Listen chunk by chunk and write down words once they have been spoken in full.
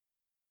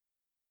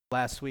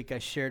Last week I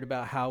shared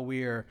about how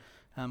we are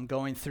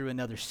going through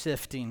another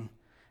sifting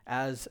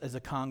as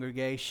a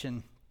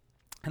congregation.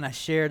 And I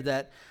shared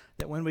that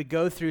when we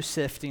go through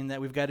sifting,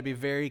 that we've got to be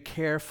very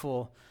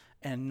careful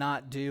and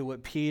not do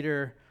what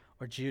Peter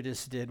or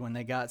Judas did when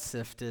they got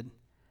sifted.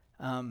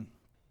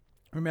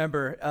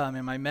 Remember,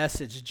 in my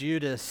message,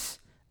 Judas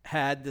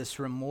had this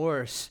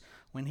remorse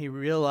when he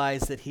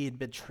realized that he had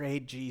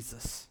betrayed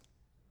Jesus,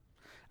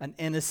 an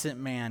innocent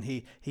man.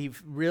 He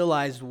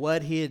realized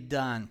what he had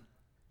done.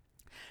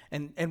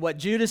 And what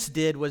Judas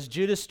did was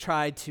Judas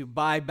tried to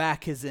buy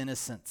back his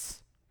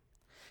innocence.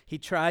 He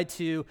tried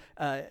to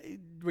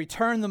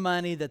return the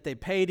money that they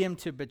paid him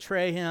to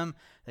betray him.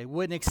 They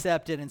wouldn't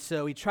accept it, and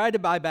so he tried to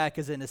buy back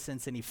his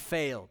innocence, and he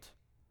failed.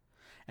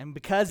 And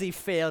because he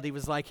failed, he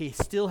was like he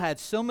still had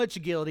so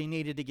much guilt he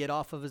needed to get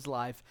off of his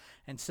life,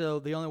 and so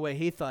the only way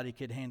he thought he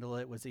could handle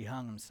it was he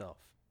hung himself.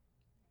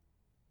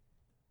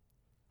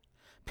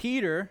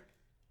 Peter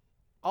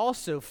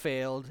also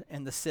failed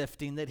in the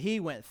sifting that he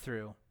went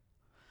through.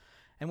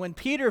 And when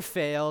Peter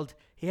failed,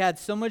 he had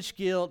so much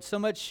guilt, so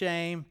much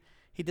shame,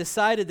 he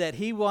decided that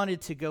he wanted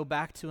to go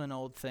back to an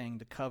old thing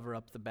to cover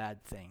up the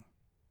bad thing.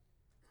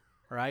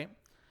 Right?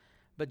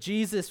 But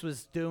Jesus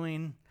was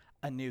doing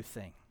a new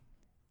thing.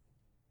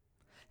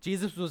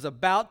 Jesus was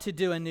about to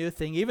do a new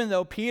thing, even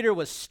though Peter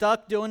was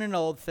stuck doing an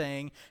old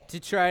thing to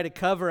try to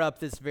cover up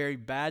this very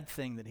bad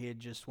thing that he had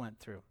just went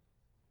through.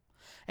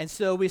 And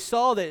so we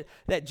saw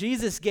that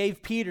Jesus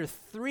gave Peter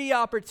 3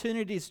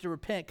 opportunities to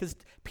repent because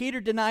Peter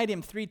denied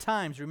him 3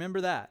 times.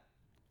 Remember that?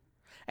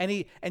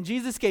 And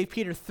Jesus gave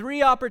Peter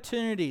 3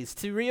 opportunities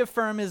to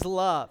reaffirm his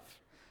love.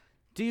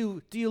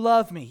 Do you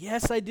love me?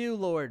 Yes, I do,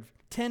 Lord.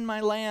 Tend my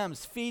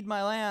lambs, feed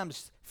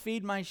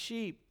my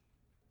sheep.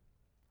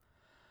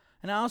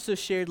 And I also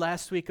shared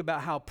last week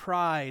about how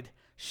pride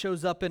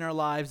shows up in our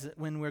lives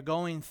when we're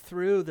going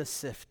through the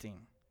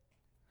sifting.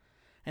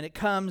 And it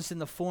comes in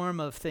the form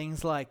of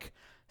things like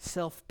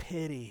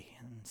self-pity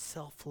and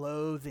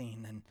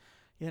self-loathing and,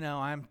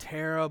 I'm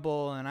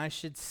terrible and I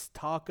should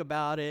talk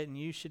about it and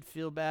you should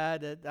feel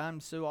bad that I'm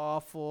so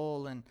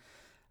awful and,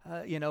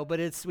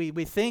 but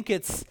we think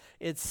it's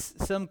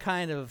some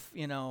kind of,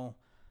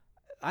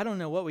 I don't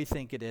know what we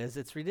think it is.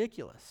 It's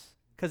ridiculous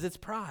because it's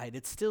pride.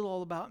 It's still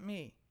all about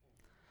me.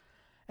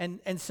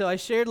 And so I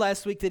shared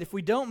last week that if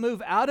we don't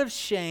move out of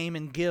shame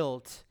and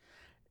guilt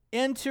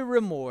into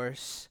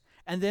remorse,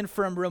 and then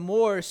from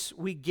remorse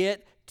we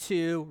get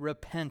to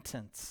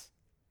repentance.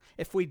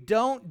 If we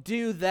don't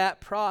do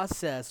that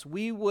process,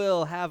 we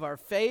will have our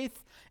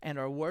faith and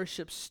our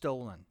worship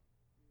stolen.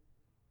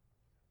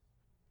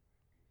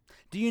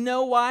 Do you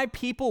know why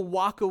people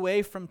walk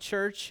away from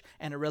church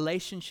and a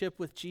relationship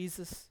with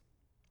Jesus?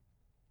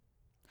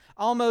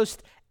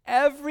 Almost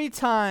every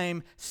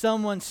time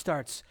someone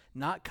starts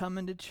not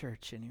coming to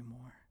church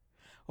anymore,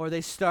 or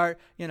they start,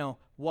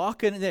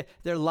 walking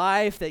their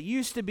life that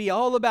used to be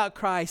all about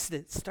Christ,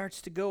 it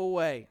starts to go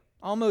away.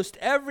 Almost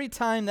every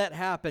time that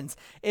happens,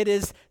 it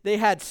is they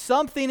had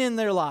something in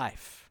their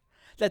life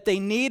that they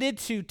needed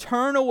to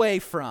turn away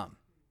from.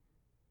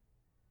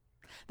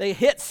 They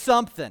hit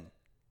something.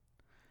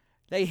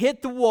 They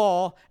hit the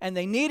wall, and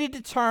they needed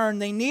to turn,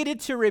 they needed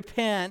to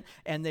repent,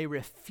 and they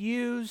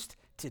refused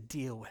to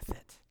deal with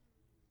it.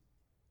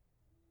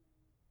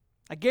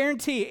 I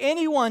guarantee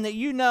anyone that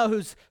you know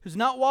who's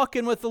not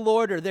walking with the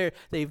Lord or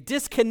they've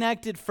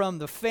disconnected from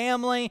the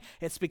family,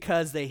 it's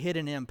because they hit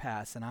an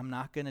impasse, and I'm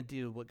not going to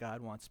do what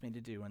God wants me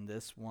to do in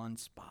this one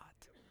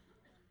spot.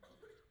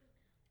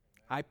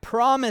 I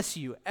promise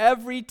you,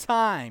 every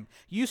time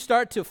you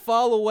start to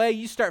fall away,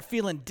 you start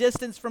feeling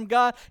distance from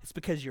God, it's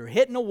because you're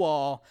hitting a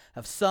wall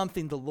of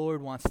something the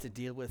Lord wants to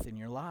deal with in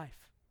your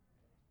life.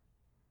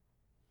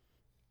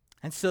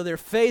 And so their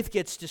faith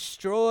gets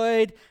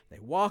destroyed, they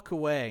walk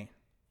away.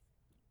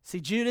 See,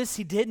 Judas,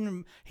 he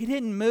didn't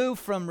move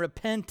from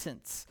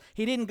repentance.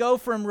 He didn't go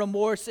from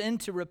remorse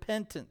into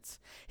repentance.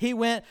 He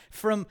went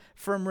from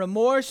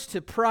remorse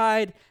to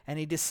pride, and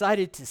he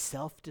decided to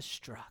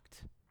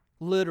self-destruct.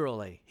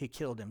 Literally, he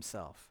killed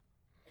himself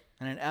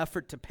in an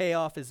effort to pay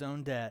off his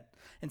own debt,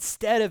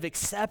 instead of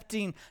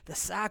accepting the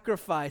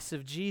sacrifice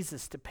of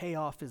Jesus to pay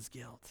off his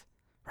guilt.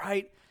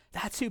 Right?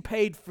 That's who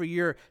paid for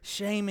your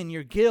shame and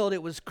your guilt.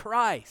 It was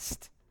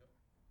Christ.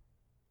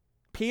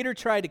 Peter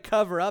tried to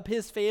cover up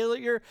his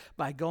failure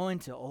by going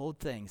to old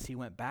things. He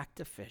went back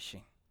to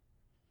fishing.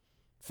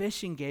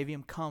 Fishing gave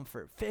him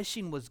comfort.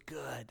 Fishing was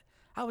good.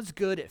 I was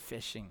good at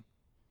fishing.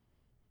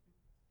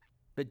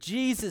 But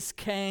Jesus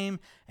came,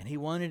 and he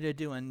wanted to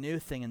do a new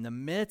thing in the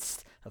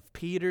midst of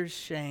Peter's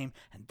shame,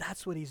 and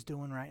that's what he's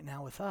doing right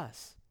now with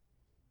us.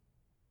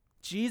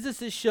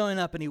 Jesus is showing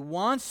up, and he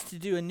wants to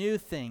do a new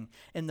thing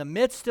in the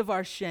midst of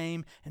our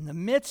shame, in the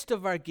midst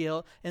of our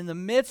guilt, in the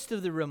midst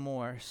of the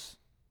remorse.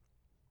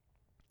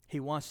 He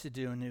wants to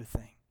do a new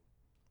thing.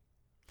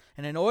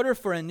 And in order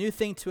for a new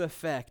thing to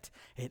affect,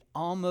 it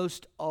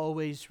almost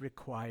always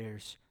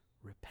requires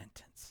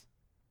repentance.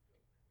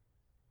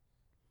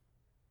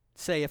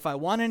 Say, if I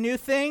want a new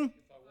thing,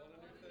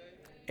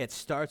 it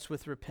starts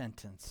with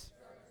repentance.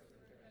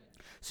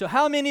 So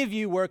how many of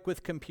you work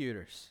with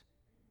computers?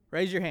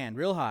 Raise your hand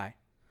real high.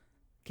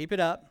 Keep it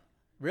up.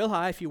 Real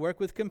high if you work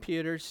with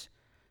computers.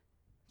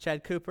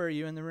 Chad Cooper, are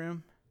you in the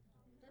room?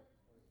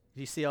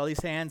 Do you see all these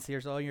hands?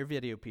 Here's all your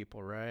video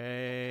people,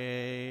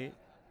 right?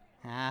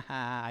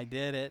 I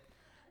did it.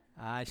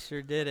 I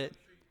sure did it.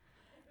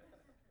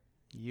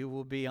 You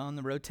will be on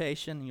the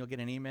rotation, and you'll get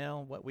an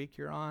email what week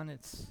you're on.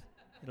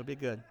 It'll be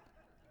good.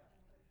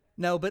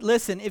 No, but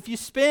listen, if you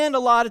spend a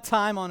lot of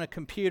time on a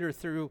computer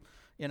through,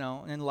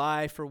 in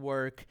life or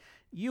work,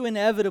 you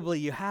inevitably,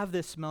 you have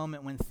this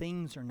moment when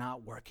things are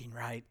not working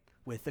right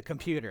with the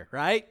computer,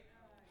 right?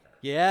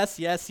 Yes.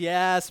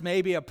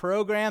 Maybe a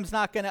program's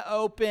not going to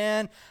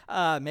open.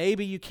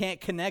 Maybe you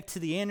can't connect to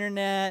the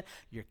internet.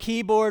 Your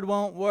keyboard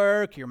won't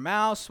work. Your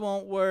mouse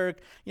won't work.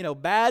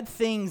 Bad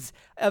things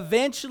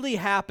eventually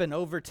happen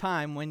over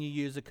time when you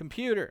use a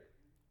computer.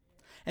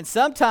 And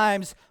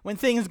sometimes when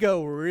things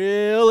go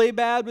really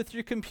bad with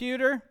your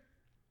computer,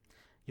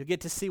 you'll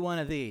get to see one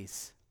of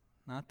these.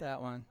 Not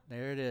that one.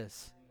 There it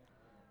is.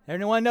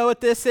 Anyone know what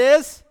this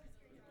is?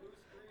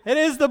 It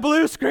is the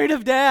blue screen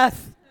of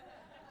death.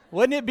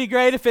 Wouldn't it be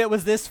great if it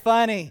was this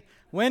funny?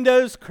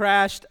 Windows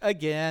crashed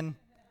again.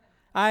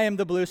 I am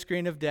the blue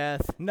screen of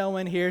death. No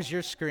one hears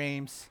your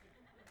screams.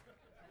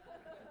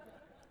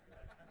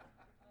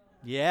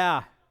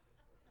 Yeah.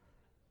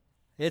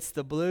 It's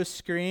the blue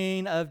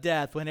screen of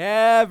death. When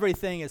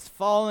everything is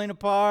falling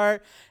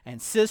apart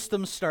and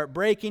systems start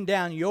breaking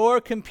down,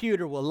 your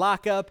computer will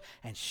lock up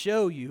and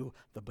show you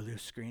the blue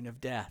screen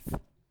of death.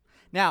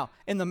 Now,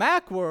 in the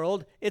Mac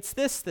world, it's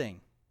this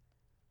thing.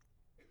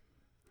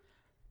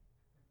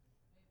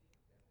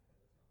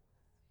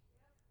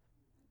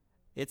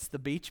 It's the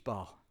beach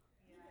ball.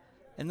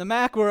 In the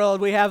Mac world,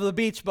 we have the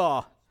beach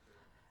ball.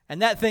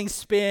 And that thing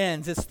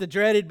spins. It's the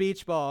dreaded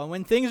beach ball. And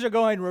when things are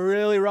going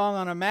really wrong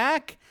on a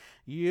Mac,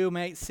 you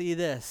might see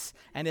this.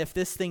 And if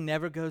this thing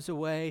never goes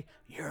away,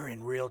 you're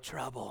in real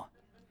trouble.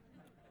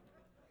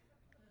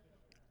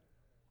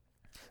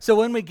 So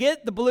when we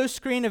get the blue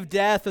screen of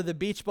death or the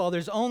beach ball,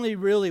 there's only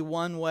really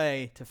one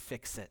way to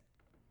fix it.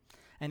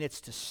 And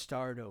it's to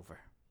start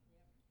over.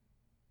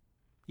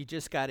 You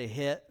just got to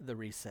hit the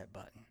reset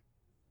button.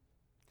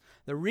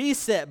 The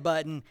reset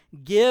button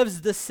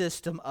gives the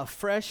system a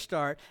fresh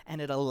start,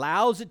 and it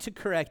allows it to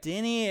correct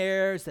any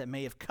errors that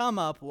may have come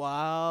up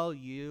while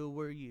you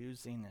were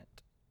using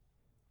it.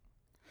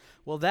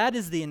 Well, that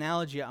is the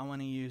analogy I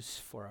want to use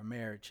for our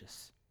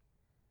marriages.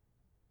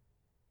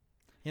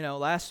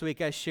 Last week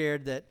I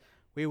shared that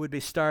we would be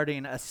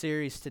starting a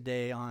series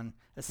today on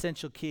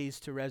essential keys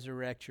to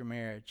resurrect your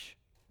marriage.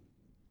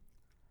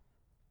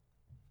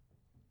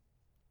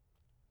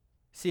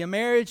 See, a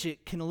marriage,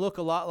 it can look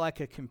a lot like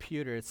a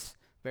computer. It's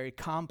very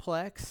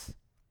complex,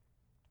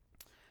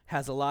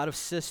 has a lot of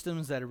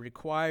systems that are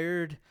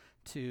required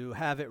to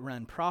have it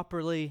run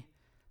properly.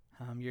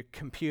 Your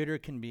computer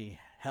can be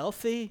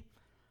healthy,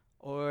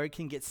 or it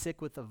can get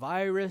sick with a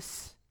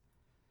virus.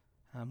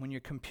 When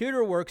your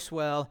computer works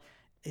well,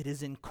 it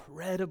is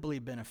incredibly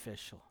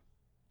beneficial.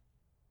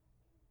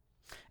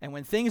 And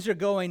when things are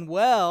going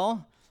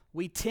well,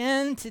 we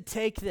tend to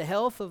take the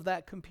health of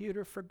that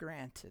computer for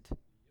granted.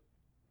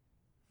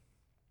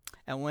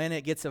 And when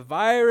it gets a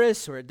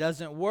virus or it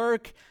doesn't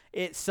work,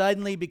 it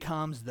suddenly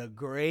becomes the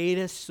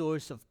greatest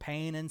source of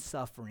pain and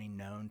suffering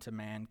known to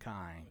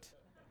mankind.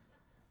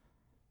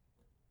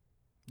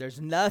 There's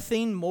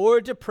nothing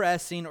more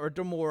depressing or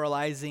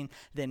demoralizing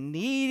than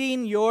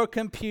needing your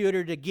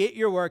computer to get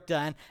your work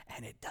done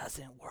and it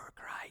doesn't work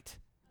right.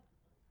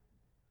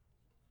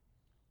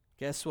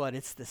 Guess what?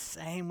 It's the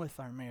same with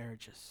our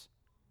marriages.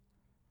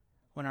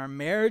 When our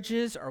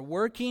marriages are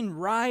working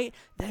right,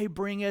 they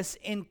bring us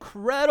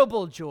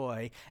incredible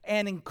joy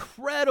and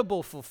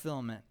incredible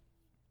fulfillment.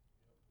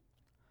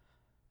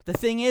 The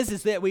thing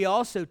is that we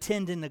also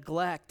tend to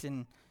neglect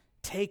and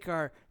take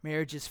our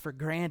marriages for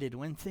granted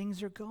when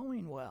things are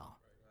going well.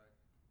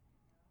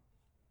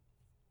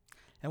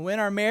 And when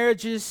our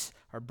marriages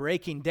are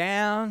breaking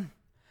down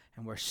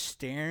and we're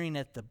staring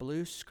at the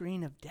blue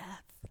screen of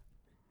death,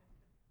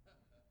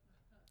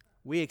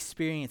 we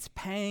experience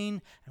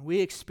pain and we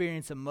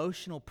experience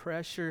emotional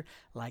pressure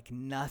like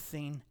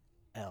nothing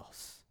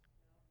else.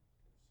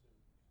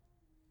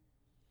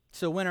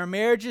 So when our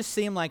marriages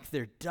seem like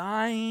they're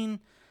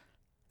dying,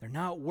 they're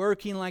not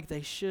working like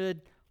they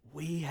should,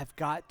 we have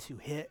got to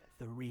hit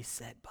the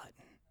reset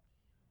button.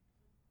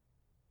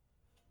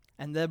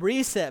 And the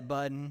reset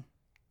button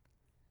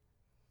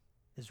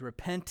is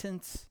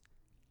repentance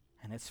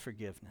and it's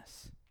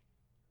forgiveness.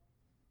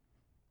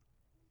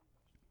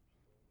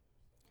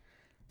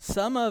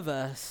 Some of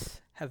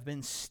us have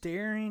been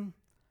staring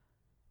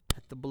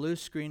at the blue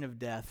screen of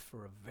death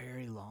for a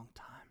very long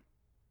time.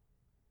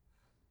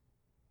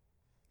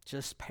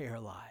 Just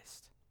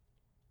paralyzed.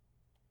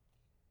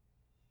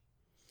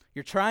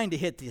 You're trying to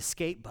hit the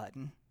escape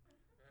button.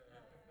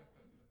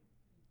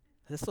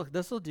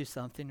 This will do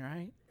something,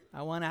 right?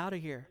 I want out of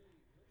here.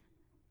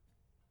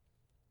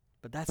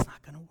 But that's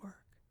not going to work.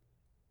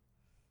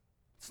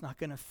 It's not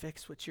going to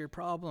fix what your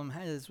problem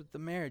is with the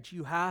marriage.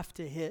 You have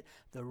to hit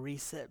the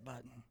reset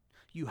button.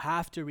 You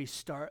have to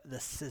restart the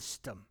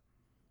system.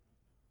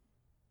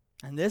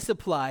 And this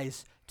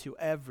applies to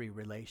every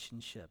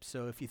relationship.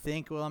 So if you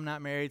think, well, I'm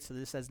not married, so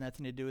this has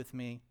nothing to do with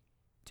me,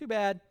 too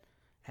bad.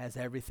 It has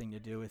everything to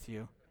do with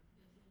you.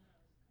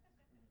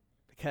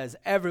 Because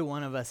every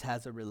one of us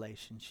has a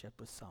relationship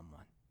with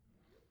someone.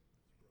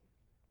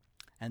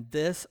 And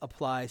this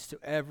applies to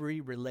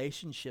every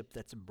relationship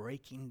that's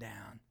breaking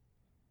down.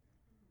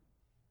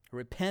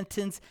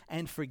 Repentance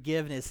and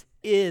forgiveness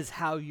is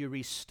how you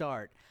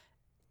restart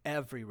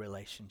every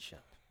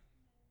relationship.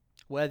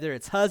 Whether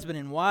it's husband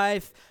and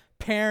wife,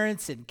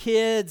 parents and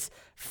kids,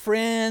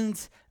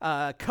 friends,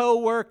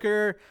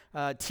 co-worker,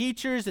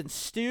 teachers and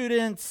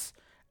students.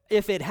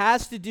 If it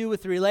has to do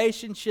with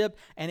relationship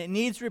and it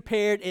needs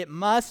repaired, it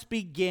must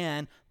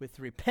begin with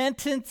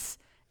repentance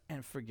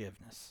and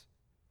forgiveness.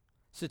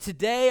 So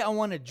today I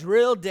want to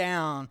drill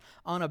down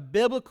on a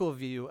biblical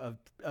view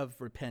of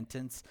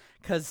repentance,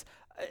 because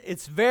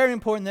it's very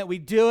important that we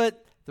do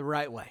it the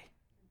right way.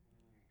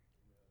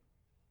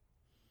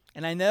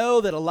 And I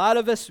know that a lot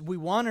of us, we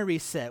want to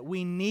reset.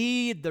 We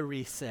need the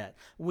reset.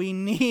 We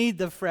need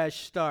the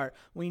fresh start.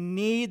 We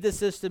need the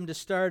system to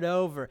start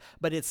over.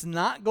 But it's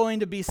not going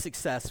to be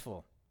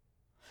successful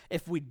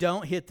if we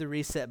don't hit the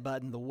reset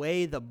button the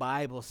way the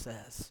Bible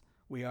says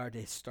we are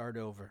to start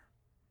over.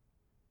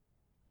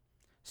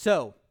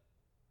 So,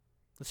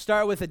 let's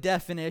start with a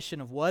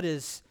definition of what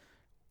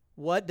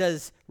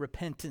does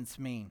repentance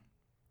mean?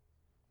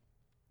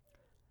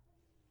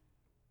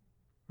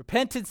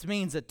 Repentance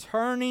means a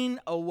turning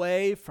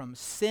away from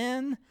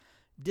sin,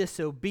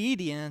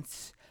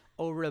 disobedience,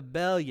 or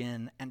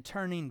rebellion and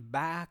turning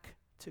back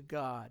to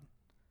God.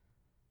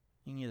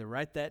 You can either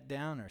write that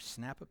down or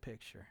snap a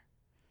picture.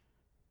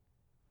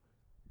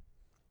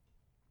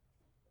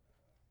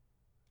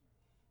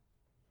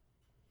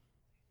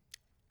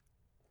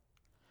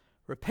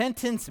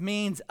 Repentance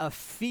means a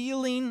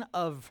feeling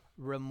of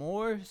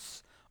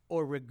remorse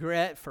or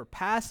regret for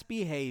past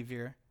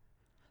behavior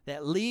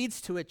that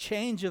leads to a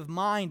change of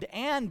mind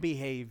and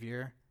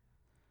behavior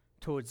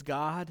towards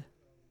God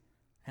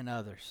and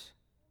others.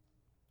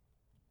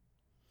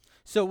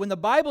 So when the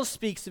Bible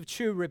speaks of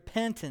true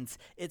repentance,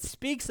 it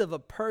speaks of a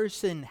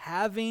person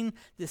having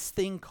this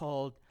thing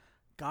called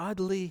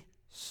godly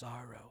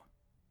sorrow.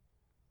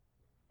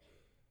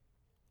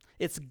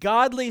 It's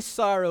godly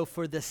sorrow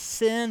for the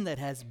sin that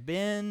has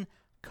been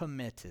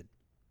committed.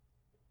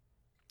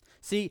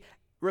 See,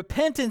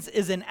 repentance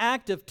is an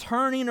act of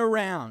turning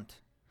around.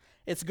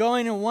 It's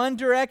going in one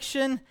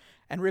direction,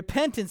 and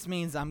repentance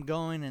means I'm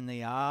going in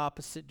the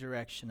opposite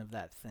direction of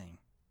that thing.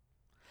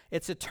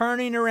 It's a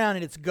turning around,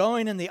 and it's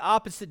going in the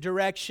opposite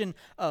direction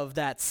of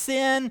that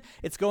sin.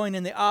 It's going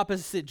in the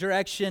opposite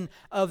direction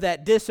of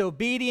that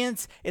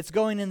disobedience. It's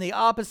going in the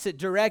opposite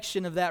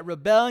direction of that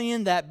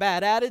rebellion, that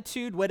bad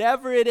attitude,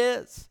 whatever it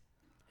is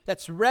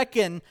that's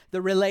wrecking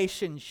the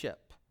relationship.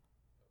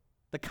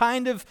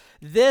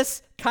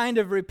 This kind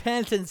of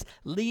repentance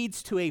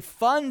leads to a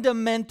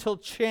fundamental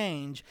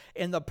change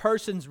in the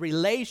person's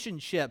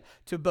relationship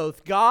to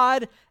both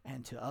God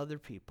and to other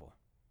people.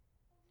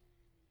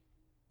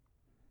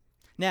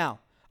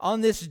 Now,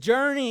 on this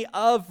journey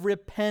of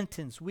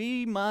repentance,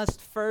 we must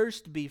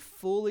first be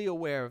fully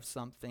aware of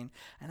something.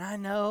 And I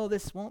know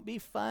this won't be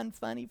fun,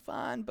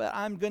 but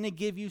I'm going to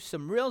give you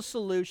some real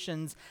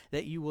solutions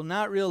that you will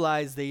not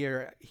realize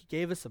that He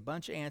gave us a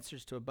bunch of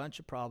answers to a bunch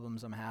of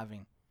problems I'm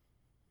having.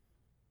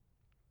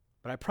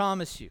 But I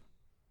promise you,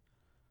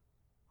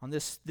 on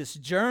this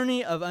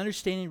journey of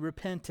understanding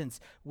repentance,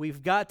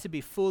 we've got to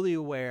be fully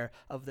aware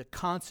of the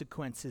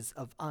consequences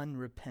of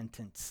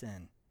unrepentant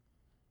sin.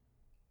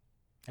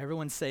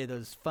 Everyone say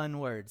those fun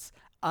words,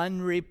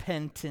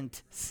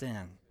 unrepentant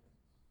sin.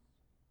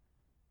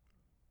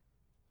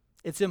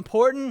 It's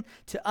important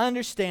to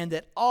understand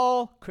that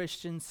all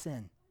Christians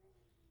sin.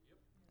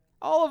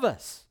 All of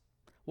us.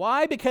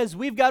 Why? Because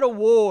we've got a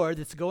war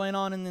that's going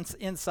on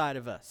inside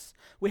of us.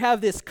 We have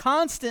this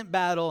constant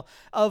battle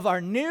of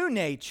our new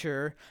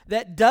nature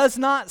that does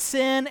not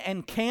sin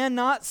and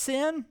cannot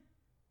sin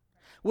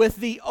with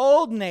the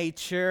old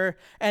nature,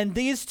 and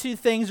these two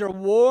things are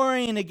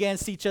warring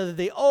against each other.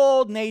 The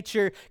old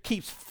nature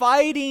keeps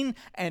fighting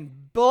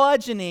and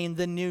bludgeoning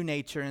the new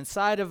nature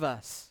inside of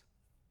us.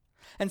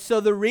 And so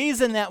the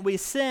reason that we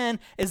sin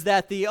is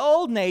that the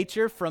old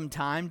nature from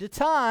time to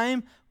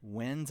time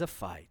wins a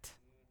fight.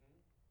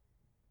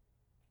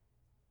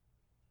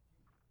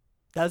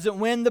 Doesn't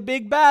win the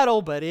big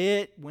battle, but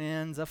it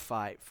wins a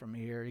fight from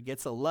here. It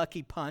gets a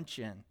lucky punch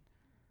in.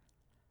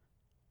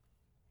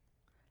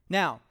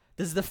 Now,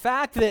 does the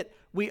fact that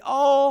we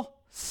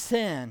all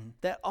sin,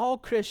 that all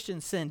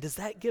Christians sin, does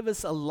that give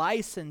us a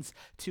license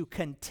to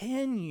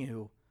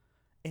continue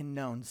in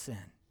known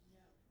sin?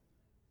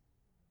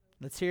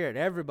 Let's hear it,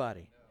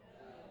 everybody.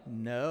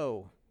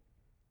 No.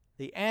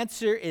 The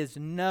answer is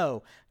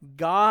no.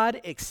 God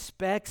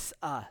expects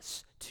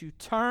us to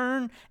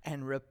turn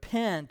and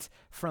repent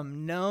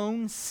from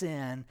known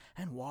sin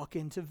and walk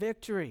into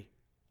victory.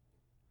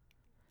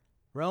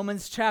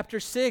 Romans chapter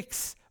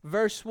 6,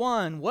 verse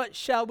 1. What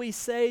shall we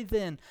say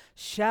then?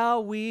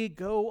 Shall we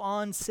go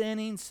on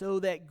sinning so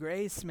that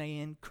grace may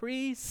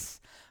increase?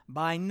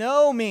 By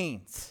no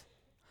means.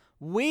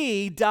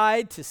 We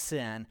died to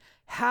sin.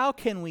 How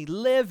can we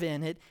live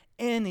in it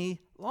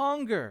any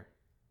longer?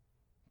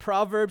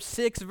 Proverbs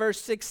 6,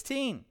 verse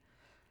 16.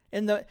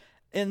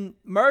 In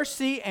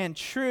mercy and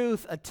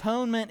truth,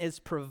 atonement is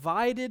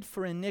provided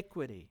for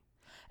iniquity.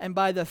 And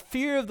by the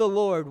fear of the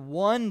Lord,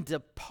 one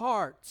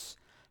departs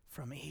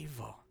from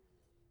evil.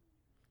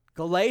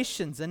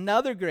 Galatians,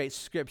 another great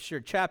scripture,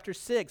 chapter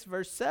 6,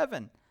 verse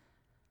 7,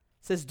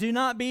 says, do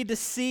not be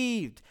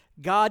deceived.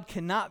 God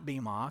cannot be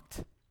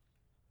mocked.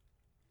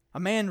 A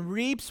man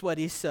reaps what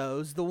he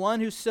sows. The one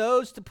who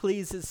sows to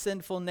please his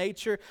sinful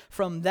nature,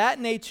 from that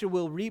nature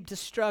will reap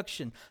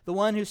destruction. The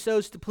one who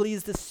sows to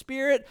please the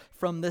Spirit,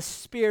 from the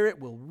Spirit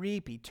will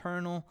reap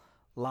eternal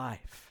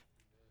life.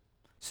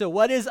 So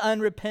what is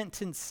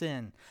unrepentant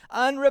sin?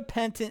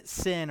 Unrepentant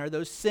sin are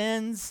those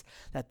sins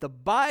that the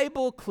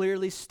Bible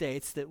clearly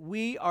states that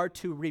we are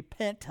to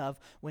repent of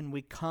when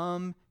we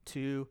come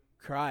to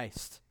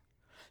Christ.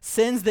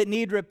 Sins that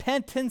need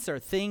repentance are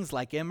things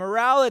like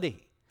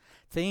immorality,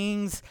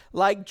 things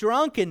like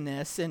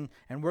drunkenness, and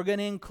we're going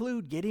to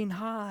include getting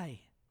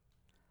high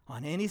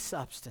on any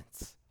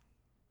substance,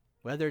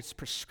 whether it's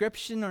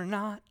prescription or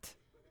not,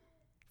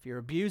 if you're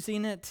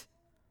abusing it.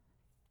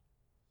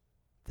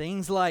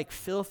 Things like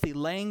filthy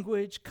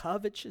language,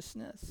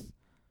 covetousness,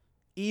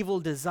 evil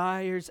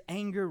desires,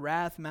 anger,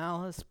 wrath,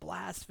 malice,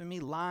 blasphemy,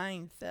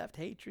 lying, theft,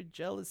 hatred,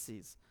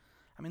 jealousies.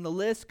 I mean, the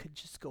list could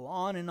just go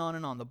on and on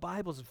and on. The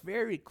Bible's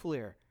very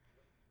clear.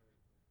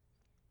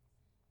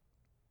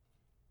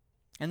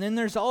 And then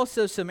there's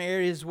also some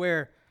areas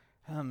where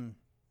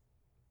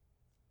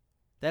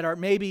that are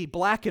maybe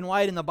black and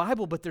white in the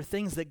Bible, but they're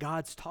things that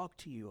God's talked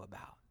to you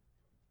about.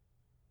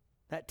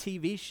 That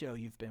TV show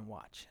you've been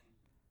watching.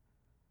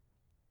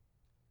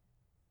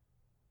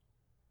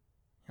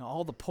 You know,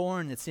 all the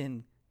porn that's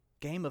in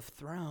Game of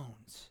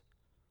Thrones.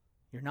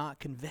 You're not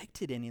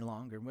convicted any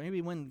longer.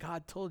 Maybe when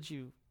God told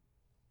you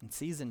in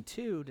season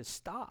 2 to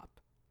stop.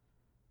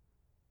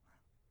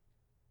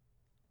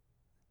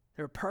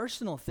 There are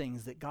personal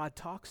things that God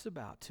talks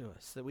about to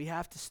us that we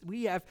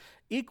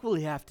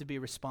equally have to be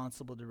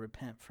responsible to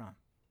repent from.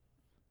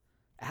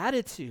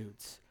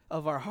 Attitudes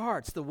of our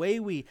hearts, the way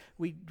we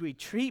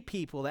treat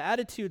people, the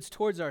attitudes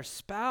towards our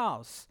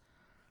spouse,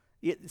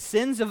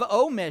 sins of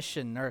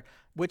omission,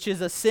 which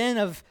is a sin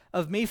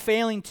of me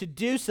failing to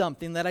do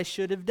something that I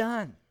should have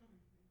done.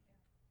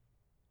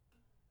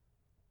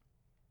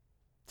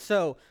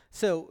 So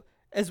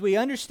as we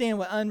understand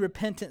what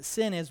unrepentant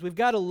sin is, we've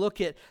got to look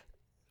at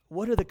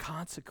what are the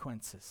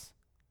consequences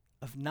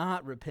of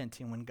not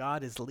repenting when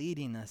God is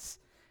leading us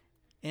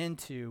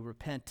into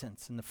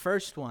repentance. And the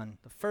first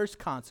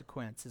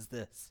consequence is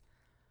this: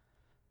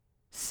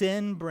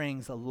 sin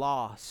brings a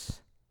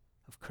loss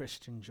of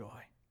Christian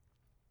joy.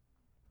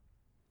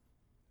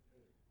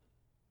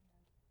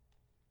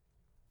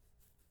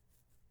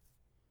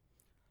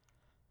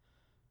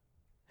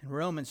 In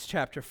Romans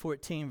chapter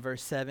 14,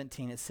 verse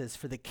 17, it says,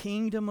 "For the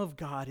kingdom of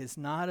God is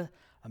not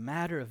a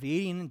matter of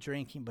eating and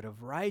drinking, but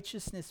of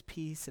righteousness,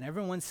 peace," and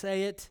everyone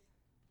say it,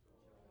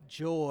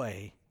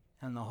 joy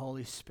in the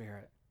Holy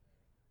Spirit.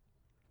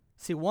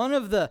 See, one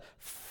of the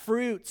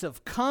fruits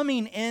of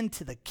coming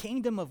into the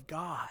kingdom of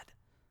God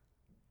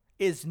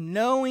is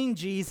knowing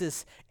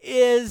Jesus,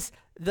 is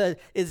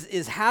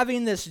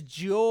having this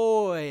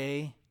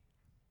joy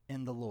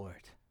in the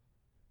Lord.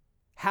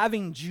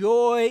 Having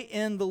joy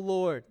in the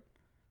Lord.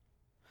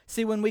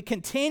 See, when we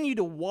continue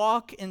to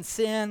walk in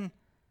sin,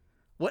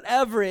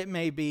 whatever it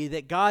may be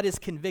that God is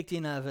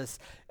convicting of us,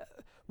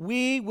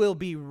 we will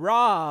be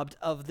robbed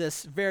of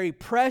this very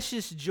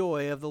precious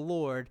joy of the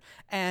Lord.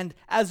 And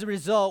as a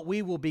result,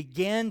 we will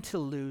begin to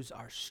lose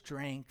our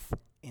strength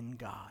in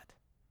God.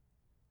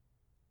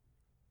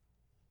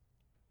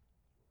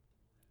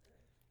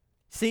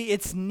 See,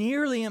 it's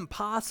nearly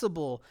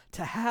impossible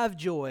to have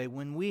joy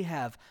when we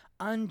have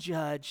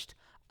unjudged,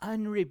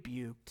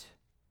 unrebuked,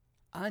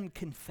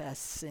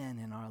 unconfessed sin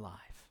in our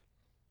life.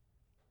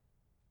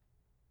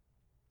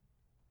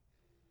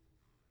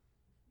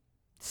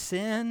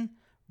 Sin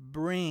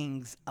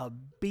brings a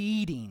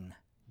beating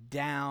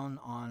down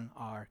on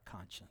our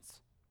conscience.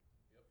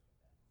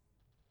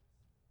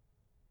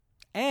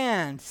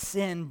 And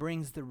sin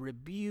brings the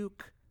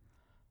rebuke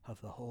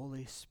of the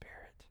Holy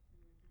Spirit.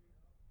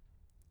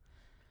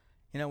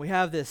 You know, we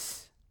have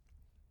this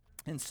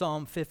in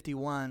Psalm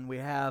 51, we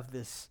have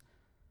this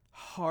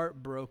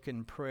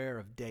heartbroken prayer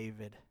of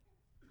David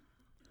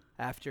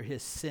after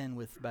his sin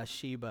with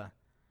Bathsheba.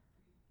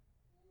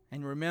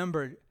 And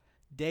remember,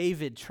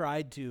 David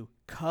tried to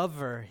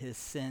cover his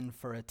sin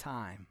for a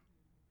time.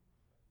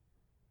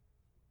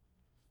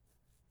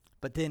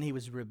 But then he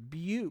was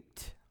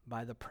rebuked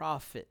by the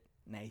prophet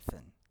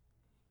Nathan.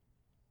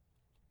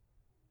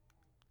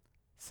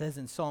 It says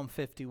in Psalm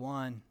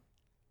 51,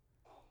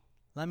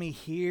 "Let me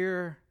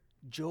hear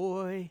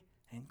joy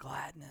and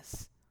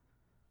gladness.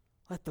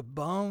 Let the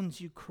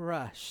bones you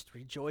crushed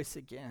rejoice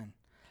again.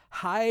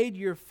 Hide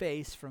your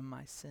face from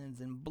my sins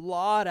and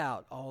blot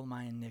out all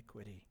my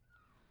iniquity.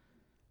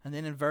 And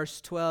then in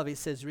verse 12, he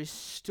says,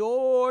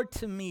 restore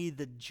to me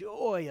the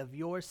joy of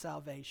your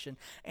salvation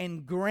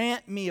and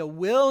grant me a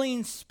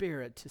willing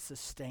spirit to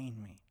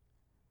sustain me.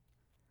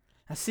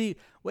 Now see,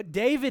 what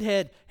David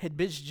had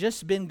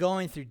just been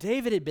going through,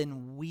 David had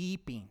been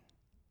weeping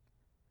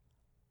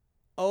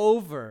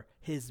over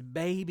his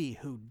baby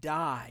who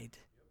died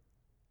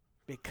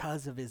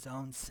because of his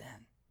own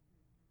sin.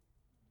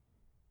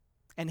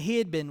 And he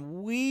had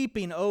been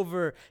weeping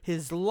over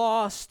his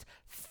lost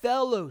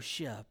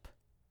fellowship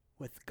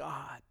with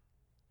God.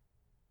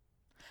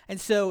 And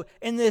so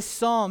in this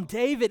psalm,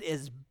 David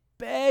is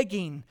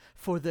begging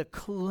for the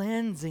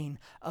cleansing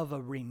of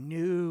a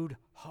renewed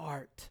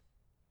heart.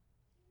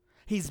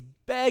 He's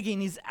begging,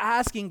 he's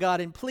asking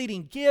God and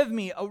pleading, give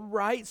me a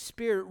right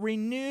spirit,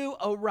 renew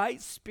a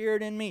right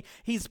spirit in me.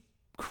 He's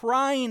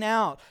crying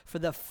out for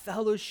the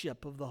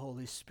fellowship of the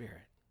Holy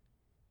Spirit.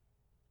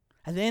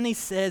 And then he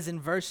says in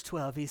verse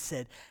 12, he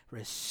said,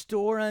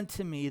 restore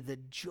unto me the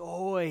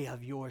joy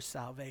of your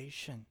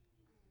salvation.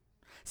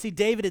 See,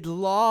 David had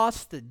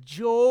lost the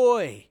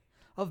joy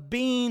of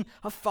being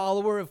a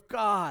follower of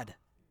God.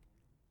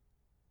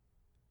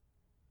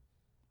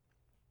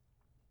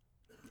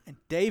 And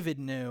David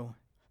knew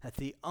that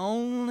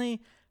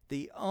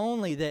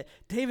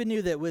David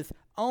knew that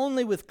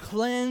only with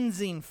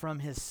cleansing from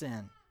his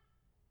sin,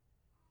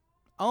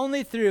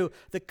 only through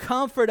the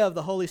comfort of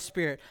the Holy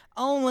Spirit,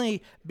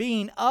 only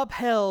being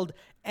upheld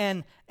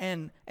and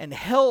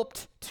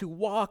helped to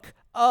walk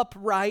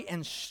upright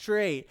and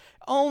straight,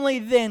 only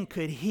then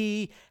could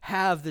he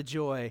have the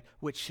joy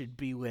which should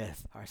be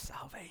with our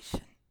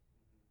salvation.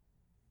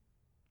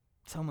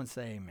 Someone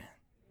say amen.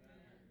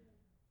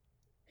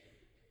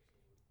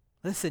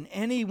 Listen,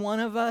 any one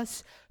of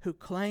us who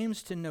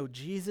claims to know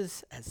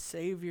Jesus as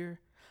Savior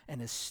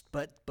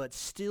but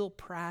still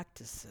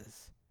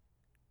practices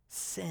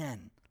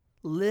sin,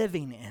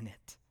 living in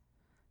it.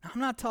 Now,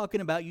 I'm not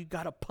talking about you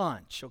got a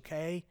punch,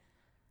 okay?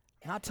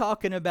 I'm not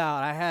talking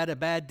about I had a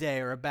bad day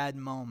or a bad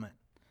moment.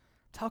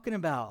 I'm talking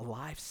about a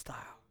lifestyle.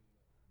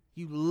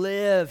 You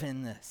live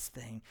in this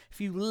thing. If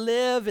you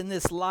live in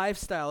this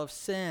lifestyle of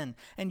sin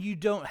and you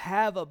don't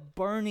have a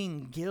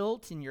burning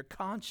guilt in your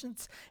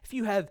conscience, if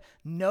you have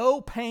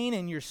no pain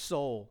in your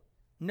soul,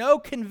 no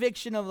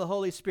conviction of the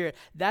Holy Spirit,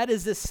 that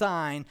is a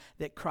sign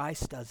that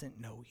Christ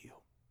doesn't know you.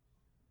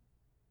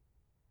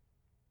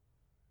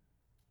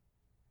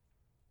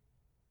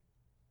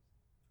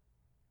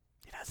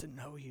 He doesn't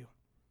know you.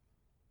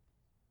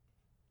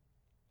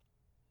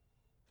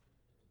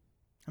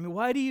 I mean,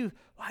 why do you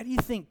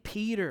think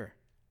Peter,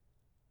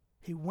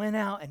 he went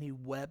out and he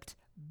wept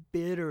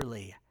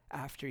bitterly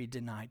after he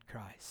denied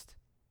Christ?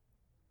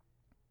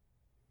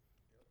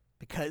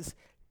 Because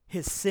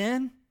his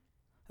sin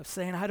of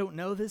saying, I don't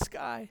know this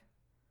guy,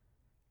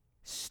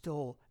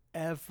 stole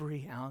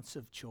every ounce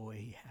of joy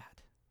he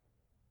had.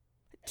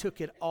 It took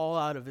it all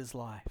out of his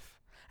life.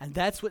 And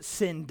that's what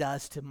sin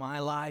does to my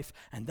life,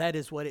 and that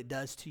is what it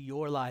does to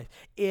your life.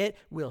 It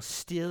will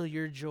steal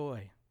your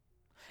joy.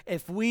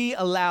 If we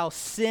allow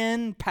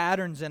sin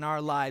patterns in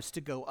our lives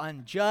to go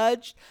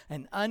unjudged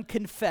and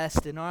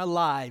unconfessed in our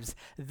lives,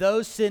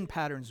 those sin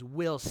patterns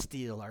will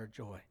steal our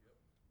joy.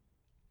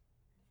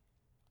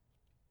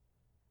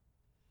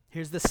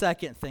 Here's the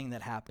second thing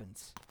that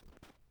happens.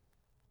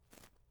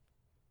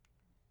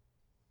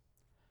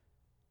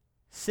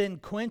 Sin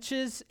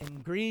quenches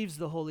and grieves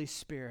the Holy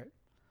Spirit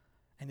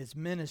and His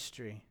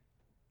ministry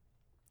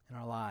in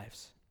our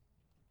lives.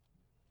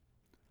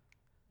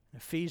 In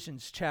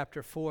Ephesians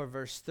chapter 4,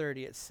 verse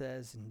 30, it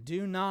says, and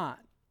do not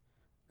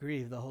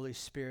grieve the Holy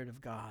Spirit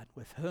of God,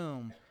 with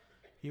whom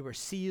you were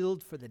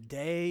sealed for the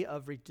day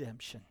of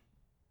redemption.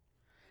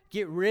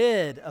 Get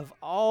rid of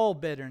all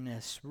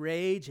bitterness,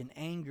 rage, and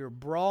anger,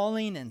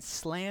 brawling and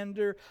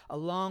slander,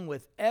 along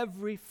with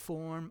every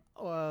form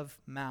of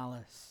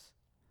malice.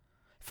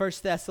 1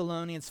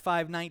 Thessalonians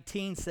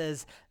 5:19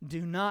 says,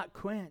 do not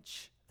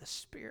quench the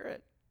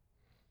Spirit.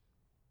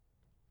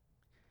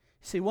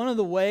 See, one of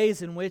the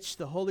ways in which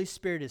the Holy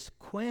Spirit is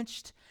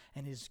quenched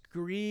and is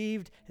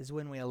grieved is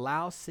when we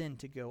allow sin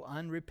to go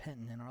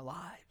unrepentant in our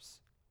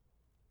lives.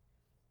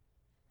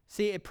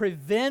 See, it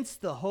prevents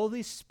the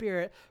Holy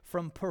Spirit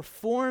from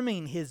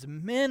performing His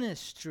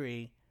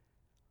ministry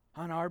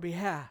on our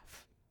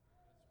behalf.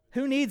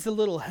 Who needs a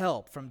little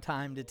help from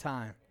time to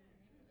time?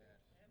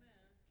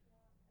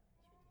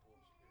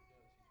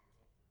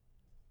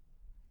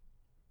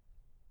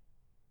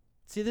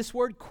 See this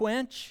word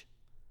quench?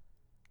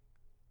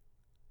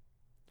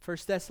 1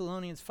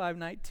 Thessalonians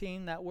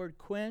 5:19, that word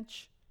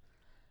quench,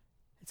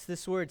 it's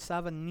this word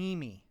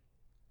savanimi.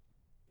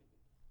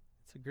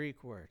 It's a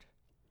Greek word.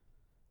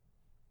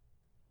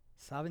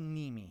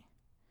 Savanimi.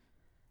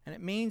 And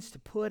it means to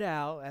put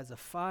out as a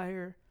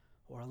fire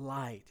or a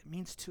light. It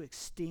means to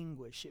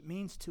extinguish. It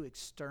means to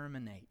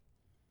exterminate,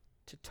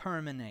 to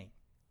terminate.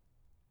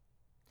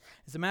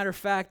 As a matter of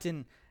fact,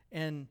 in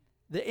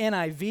the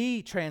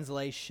NIV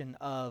translation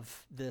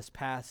of this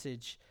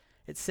passage,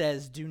 it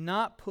says, do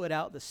not put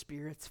out the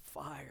Spirit's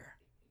fire.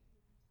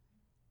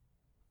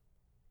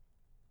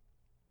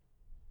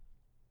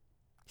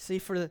 See,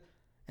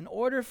 in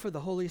order for the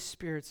Holy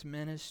Spirit's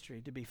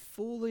ministry to be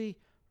fully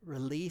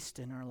released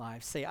in our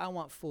lives, say, I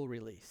want full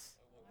release.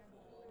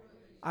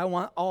 I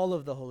want all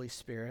of the Holy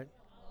Spirit.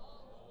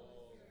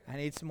 I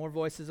need some more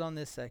voices on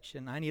this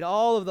section. I need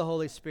all of the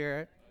Holy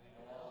Spirit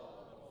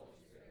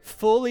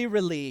fully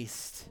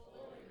released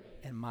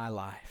in my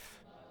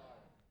life.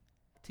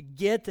 To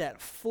get that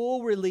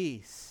full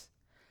release,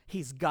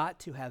 He's got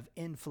to have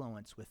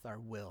influence with our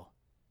will.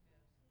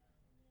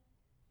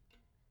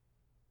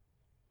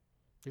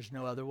 There's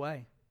no other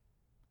way.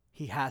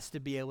 He has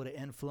to be able to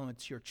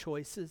influence your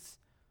choices.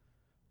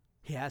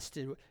 He has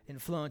to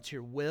influence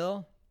your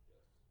will.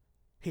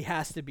 He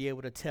has to be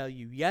able to tell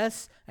you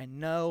yes and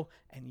no,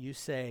 and you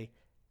say,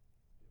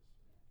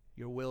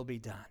 your will be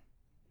done.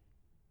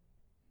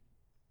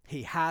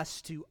 He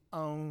has to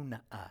own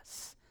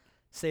us.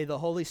 Say, the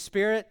Holy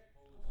Spirit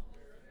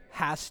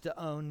has to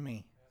own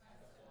me.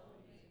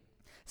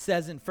 It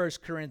says in 1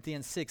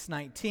 Corinthians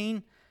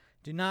 6:19,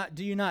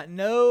 do you not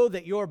know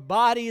that your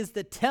body is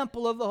the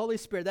temple of the Holy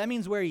Spirit? That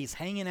means where He's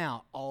hanging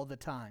out all the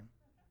time.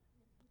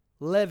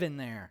 Living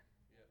there.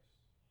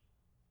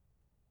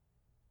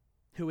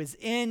 Who is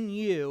in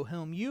you,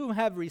 whom you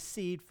have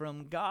received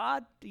from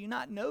God. Do you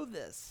not know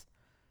this?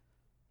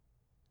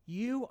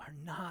 You are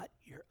not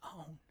your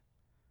own.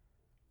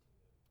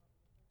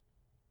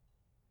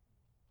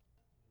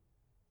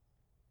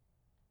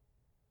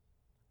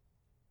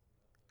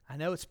 I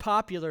know it's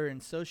popular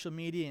in social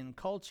media and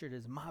culture. It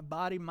is my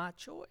body, my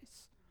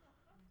choice.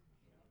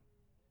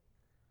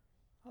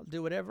 I'll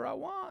do whatever I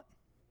want.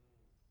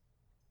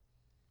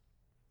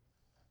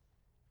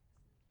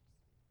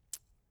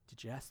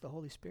 Did you ask the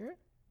Holy Spirit?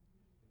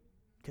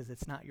 Because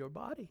it's not your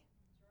body.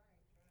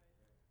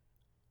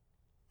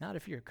 Not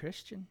if you're a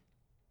Christian.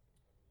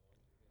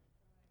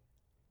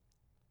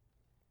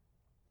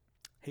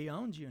 He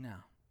owns you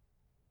now.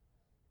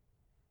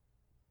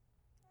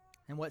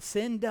 And what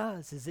sin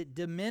does is it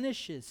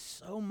diminishes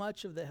so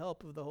much of the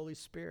help of the Holy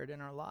Spirit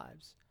in our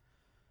lives.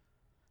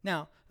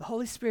 Now, the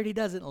Holy Spirit, He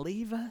doesn't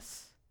leave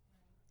us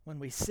when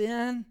we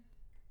sin.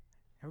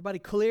 Everybody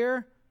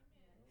clear?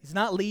 He's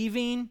not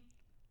leaving.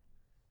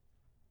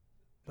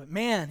 But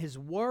man, His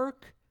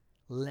work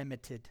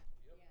limited,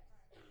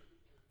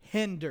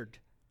 hindered.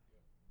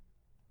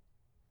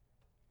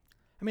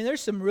 I mean,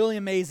 there's some really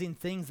amazing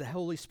things the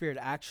Holy Spirit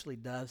actually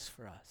does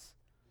for us.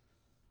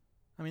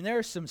 I mean, there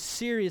are some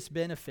serious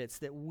benefits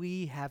that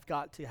we have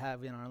got to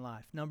have in our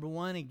life. Number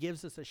one, He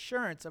gives us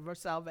assurance of our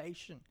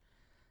salvation.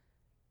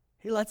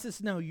 He lets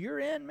us know, you're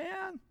in,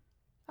 man.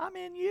 I'm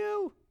in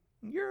you.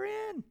 You're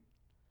in.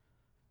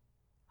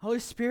 Holy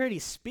Spirit, He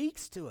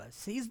speaks to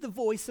us. He's the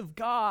voice of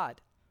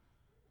God.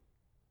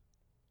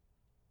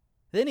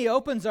 Then He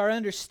opens our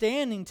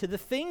understanding to the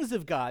things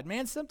of God.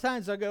 Man,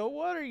 sometimes I go,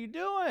 what are you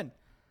doing?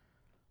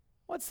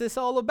 What's this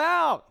all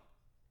about?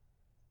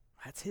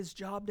 That's His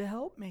job to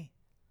help me.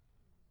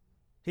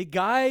 He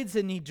guides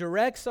and He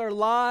directs our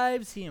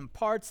lives. He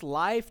imparts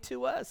life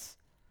to us.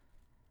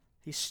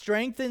 He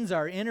strengthens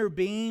our inner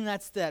being.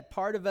 That's that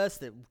part of us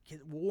that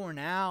gets worn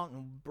out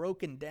and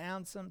broken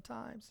down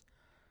sometimes.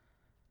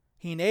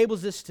 He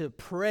enables us to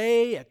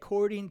pray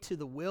according to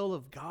the will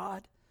of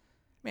God.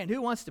 Man,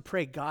 who wants to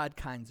pray God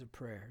kinds of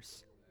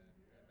prayers?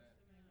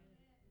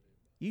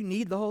 You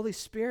need the Holy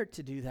Spirit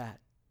to do that.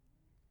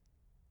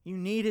 You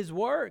need His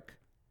work.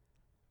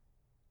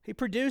 He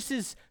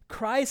produces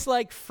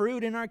Christ-like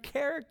fruit in our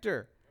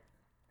character.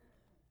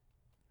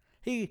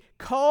 He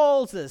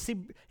calls us.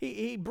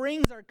 He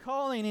brings our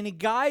calling, and He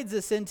guides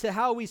us into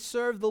how we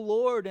serve the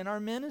Lord in our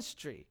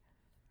ministry.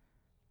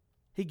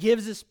 He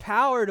gives us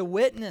power to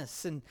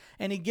witness, and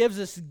He gives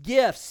us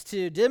gifts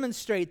to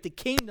demonstrate the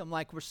kingdom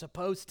like we're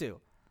supposed to.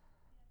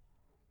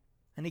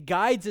 And He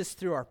guides us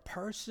through our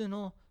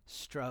personal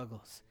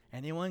struggles.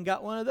 Anyone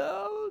got one of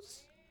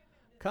those?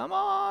 Come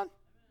on.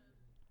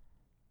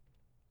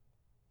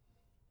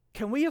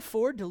 Can we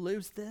afford to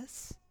lose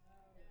this?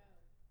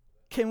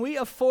 Can we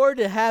afford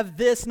to have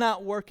this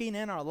not working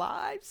in our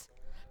lives?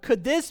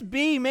 Could this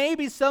be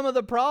maybe some of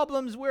the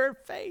problems we're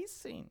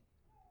facing?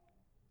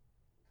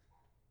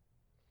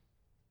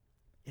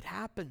 It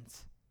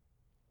happens.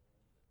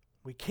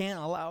 We can't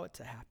allow it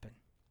to happen.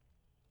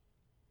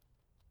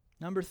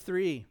 Number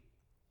 3,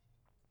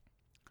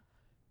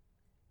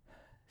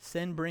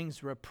 sin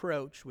brings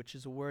reproach, which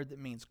is a word that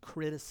means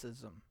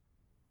criticism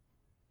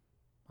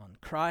on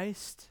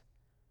Christ,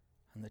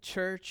 on the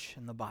church,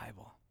 and the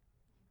Bible.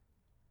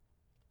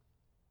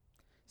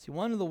 See,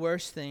 one of the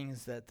worst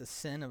things that the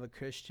sin of a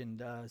Christian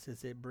does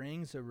is it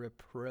brings a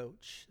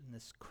reproach and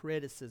this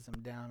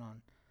criticism down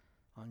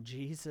on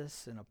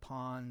Jesus and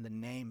upon the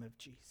name of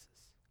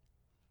Jesus.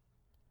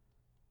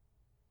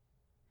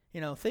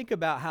 You know, think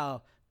about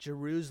how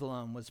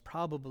Jerusalem was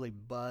probably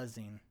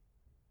buzzing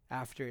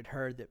after it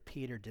heard that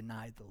Peter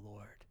denied the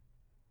Lord.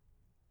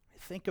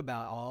 Think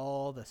about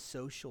all the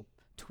social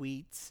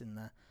tweets and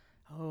the,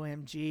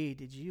 OMG,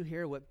 did you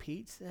hear what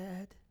Pete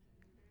said?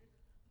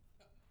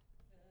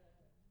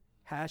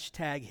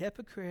 Hashtag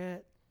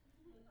hypocrite.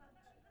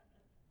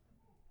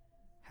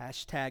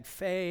 Hashtag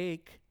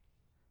fake.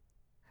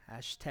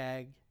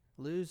 Hashtag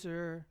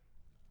loser.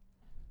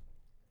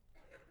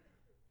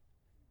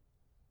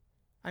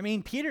 I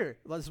mean, Peter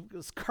was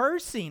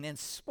cursing and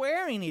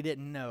swearing he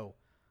didn't know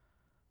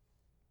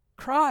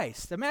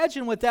Christ.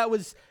 Imagine what that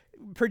was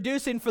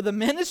producing for the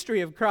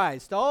ministry of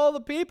Christ. All the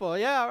people,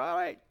 yeah, all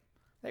right.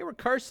 They were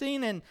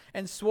cursing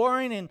and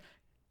swearing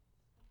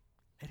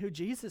at who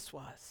Jesus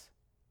was.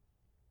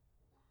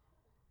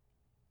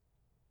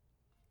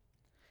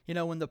 You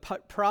know, when the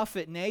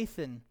prophet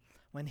Nathan,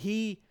 when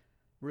he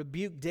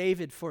rebuked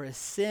David for his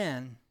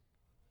sin,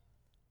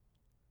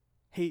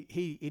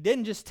 he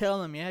didn't just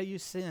tell him, yeah, you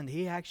sinned.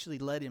 He actually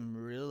let him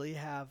really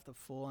have the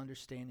full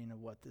understanding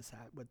of what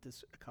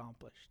this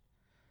accomplished.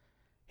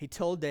 He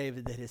told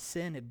David that his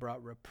sin had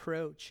brought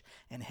reproach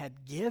and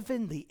had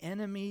given the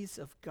enemies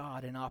of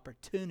God an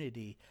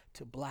opportunity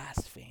to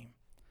blaspheme.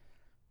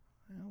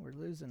 Well, we're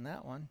losing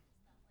that one.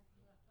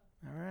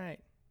 All right.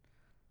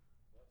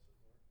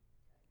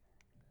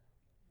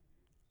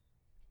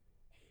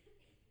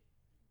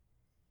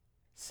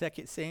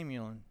 Second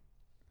Samuel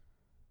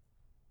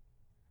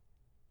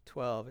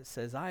 12, it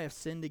says, I have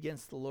sinned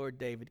against the Lord,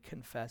 David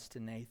confessed to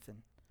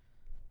Nathan.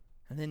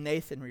 And then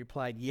Nathan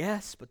replied,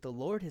 yes, but the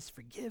Lord has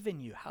forgiven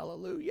you.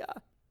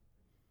 Hallelujah.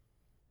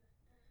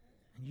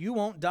 And you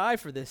won't die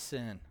for this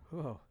sin.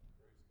 Whoa.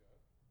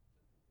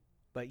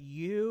 But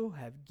you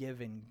have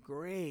given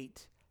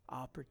great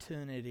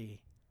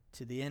opportunity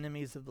to the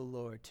enemies of the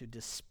Lord to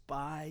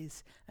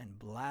despise and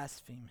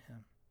blaspheme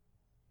him.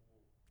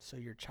 So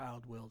your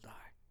child will die.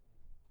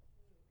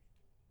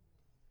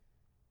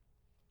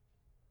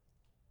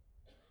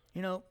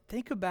 You know,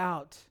 think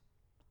about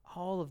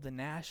all of the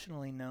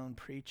nationally known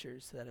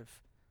preachers that have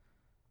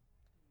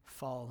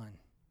fallen.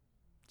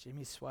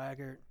 Jimmy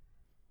Swaggart,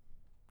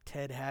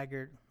 Ted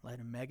Haggard led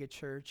a mega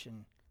church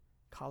in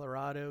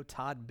Colorado.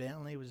 Todd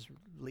Bentley was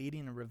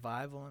leading a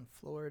revival in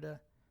Florida.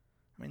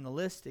 I mean, the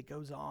list, it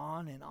goes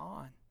on and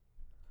on.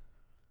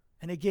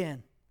 And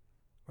again,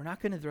 we're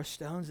not going to throw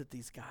stones at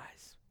these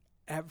guys.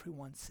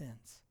 Everyone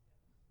sins.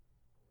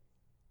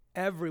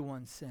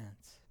 Everyone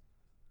sins.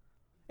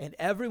 And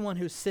everyone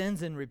who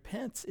sins and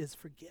repents is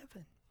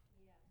forgiven.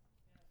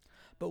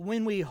 But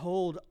when we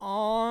hold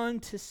on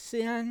to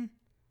sin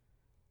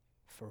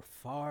for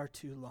far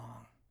too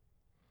long,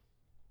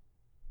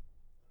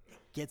 it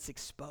gets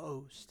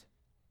exposed.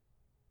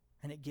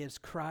 And it gives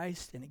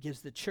Christ, and it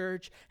gives the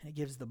church, and it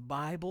gives the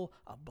Bible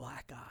a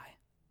black eye.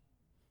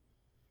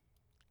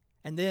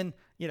 And then,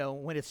 you know,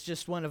 when it's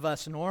just one of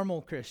us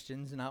normal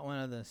Christians, not one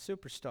of the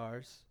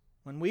superstars,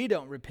 when we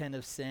don't repent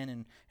of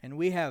sin and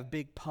we have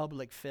big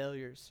public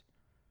failures,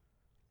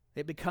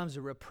 it becomes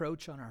a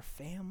reproach on our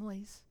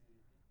families,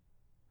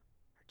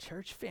 our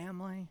church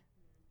family,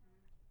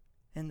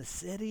 in the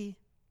city.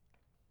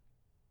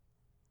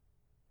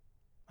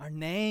 Our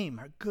name,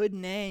 our good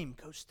name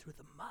goes through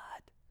the mud.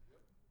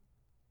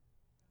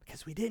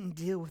 Because we didn't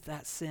deal with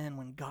that sin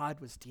when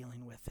God was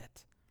dealing with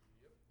it.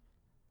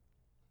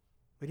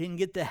 We didn't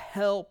get the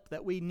help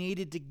that we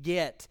needed to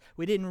get.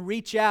 We didn't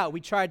reach out.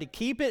 We tried to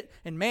keep it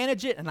and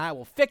manage it, and I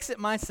will fix it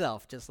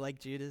myself, just like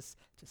Judas,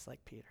 just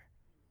like Peter.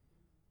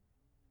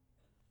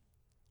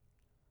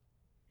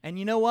 And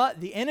you know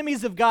what? The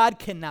enemies of God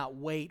cannot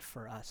wait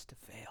for us to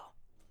fail.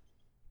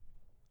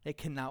 They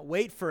cannot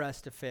wait for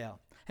us to fail.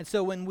 And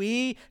so when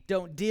we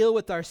don't deal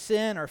with our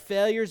sin, our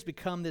failures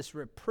become this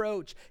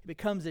reproach. It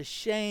becomes a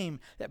shame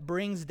that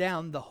brings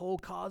down the whole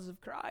cause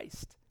of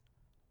Christ.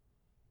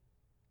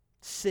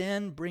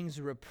 Sin brings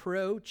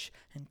reproach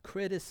and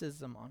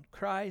criticism on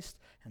Christ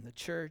and the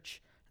church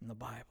and the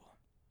Bible.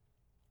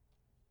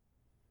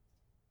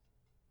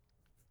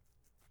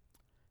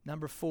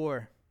 Number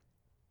 4,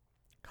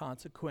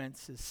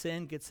 consequences.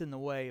 Sin gets in the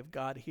way of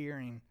God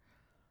hearing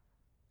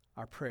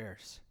our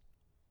prayers.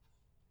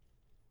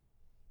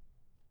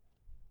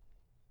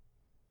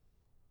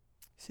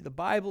 See, the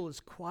Bible is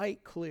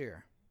quite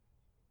clear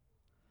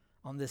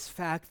on this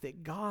fact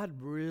that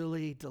God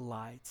really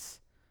delights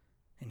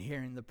in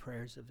hearing the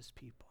prayers of his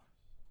people.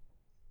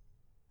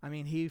 I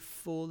mean, he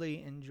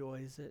fully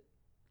enjoys it.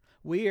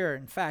 We are,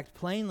 in fact,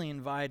 plainly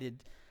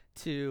invited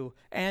to,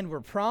 and we're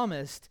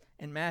promised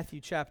in Matthew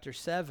chapter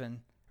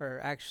 7,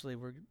 or actually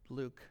we're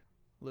Luke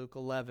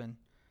 11.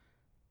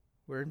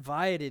 We're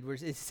invited,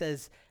 it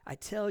says, I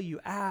tell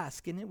you,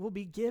 ask, and it will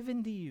be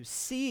given to you.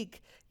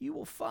 Seek, you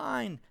will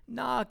find.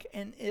 Knock,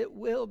 and it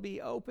will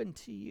be open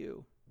to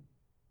you.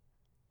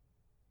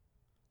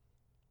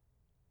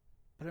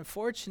 But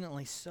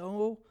unfortunately,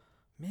 so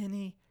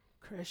many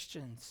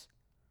Christians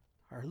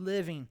are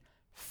living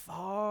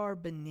far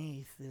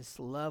beneath this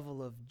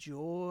level of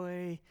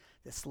joy,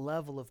 this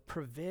level of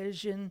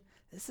provision.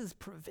 This is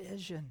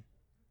provision.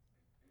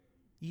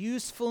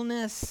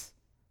 Usefulness.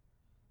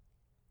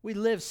 We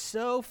live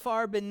so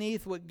far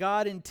beneath what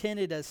God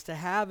intended us to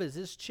have as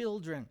his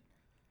children.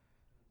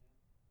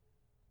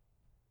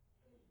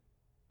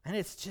 And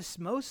it's just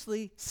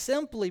mostly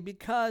simply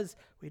because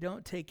we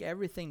don't take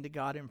everything to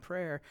God in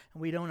prayer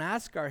and we don't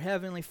ask our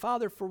Heavenly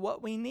Father for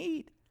what we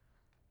need.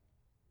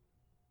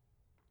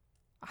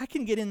 I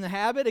can get in the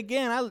habit,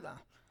 again,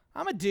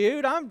 I'm a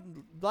dude. I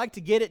like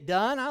to get it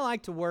done. I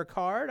like to work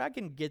hard. I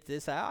can get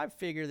this out. I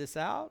figure this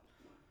out.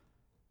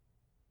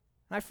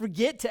 And I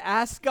forget to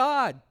ask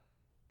God,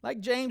 like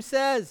James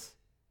says.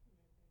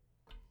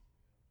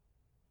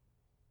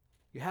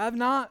 You have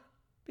not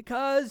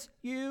because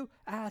you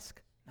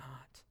ask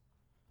not.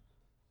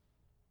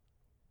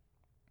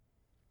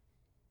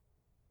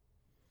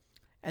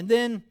 And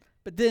then,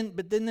 but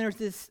then there's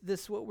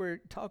this what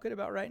we're talking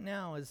about right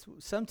now is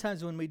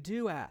sometimes when we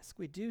do ask,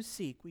 we do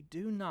seek, we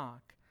do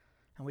knock,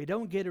 and we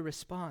don't get a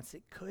response,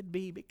 it could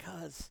be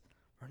because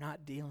we're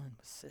not dealing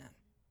with sin.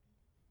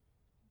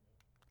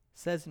 It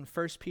says in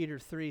 1 Peter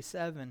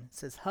 3:7, it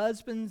says,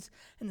 husbands,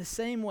 in the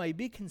same way,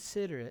 be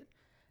considerate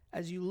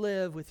as you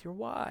live with your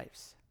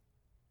wives.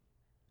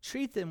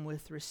 Treat them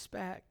with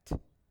respect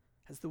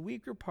as the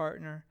weaker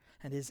partner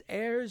and as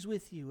heirs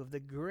with you of the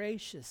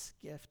gracious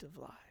gift of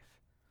life.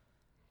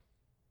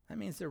 That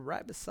means they're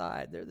right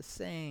beside, they're the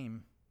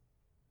same.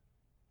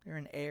 They're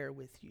an heir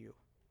with you.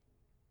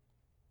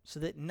 So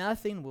that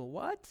nothing will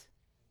what?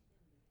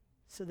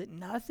 So that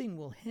nothing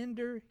will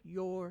hinder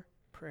your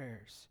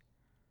prayers.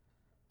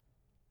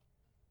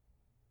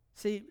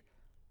 See,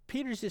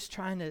 Peter's just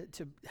trying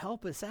to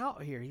help us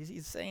out here.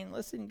 He's saying,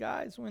 listen,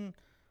 guys, when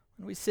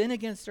we sin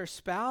against our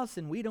spouse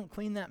and we don't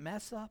clean that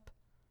mess up,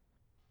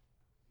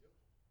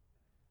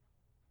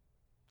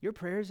 your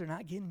prayers are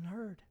not getting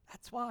heard.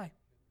 That's why.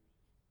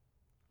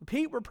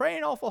 Pete, we're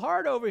praying awful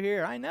hard over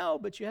here. I know,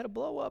 but you had a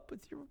blow up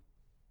with your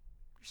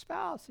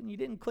spouse and you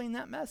didn't clean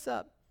that mess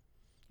up.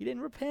 You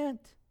didn't repent.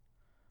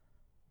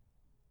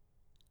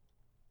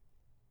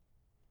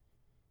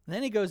 And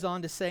then he goes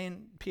on to say,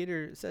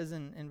 Peter says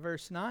in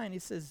verse 9, he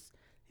says,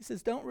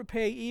 don't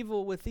repay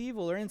evil with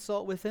evil or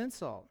insult with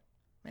insult.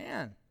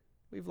 Man,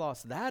 we've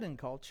lost that in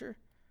culture.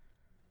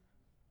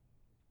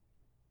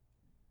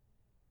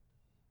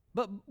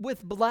 But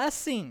with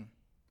blessing.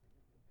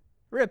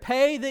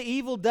 Repay the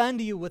evil done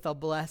to you with a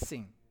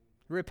blessing.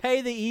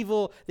 Repay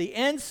the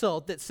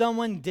insult that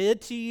someone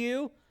did to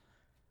you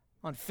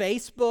on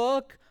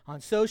Facebook,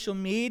 on social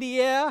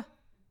media,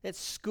 at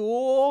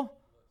school,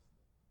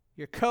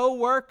 your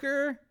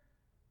coworker,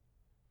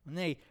 when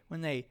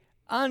they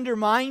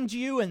undermined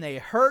you and they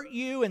hurt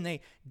you and they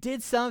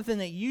did something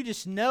that you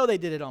just know they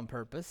did it on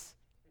purpose.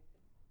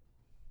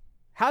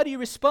 How do you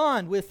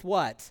respond? With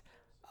what?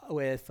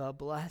 With a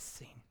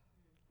blessing.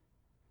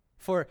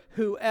 For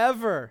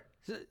whoever,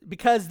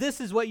 because this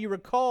is what you were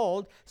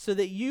called, so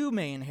that you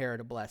may inherit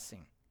a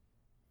blessing.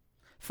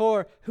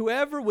 For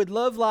whoever would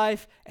love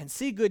life and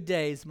see good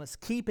days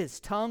must keep his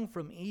tongue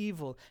from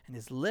evil and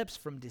his lips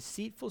from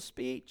deceitful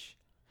speech.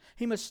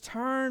 He must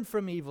turn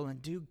from evil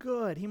and do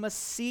good. He must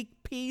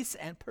seek peace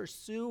and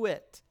pursue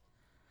it.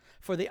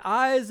 For the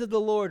eyes of the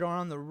Lord are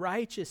on the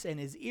righteous, and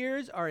his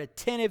ears are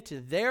attentive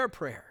to their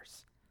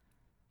prayers.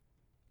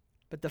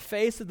 But the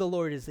face of the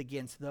Lord is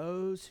against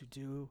those who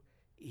do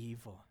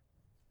evil.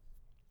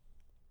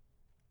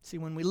 See,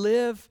 when we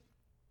live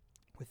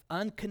with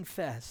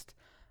unconfessed,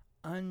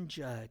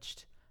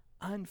 unjudged,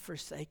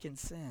 unforsaken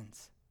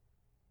sins,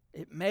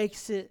 it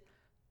makes it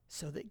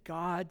so that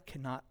God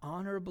cannot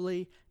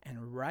honorably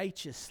and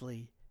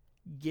righteously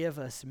give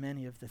us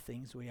many of the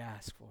things we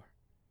ask for.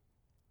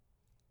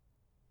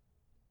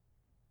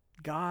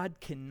 God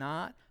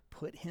cannot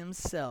put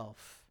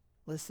himself,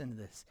 listen to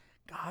this,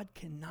 God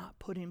cannot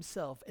put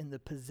himself in the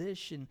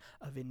position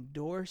of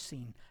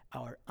endorsing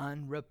our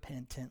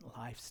unrepentant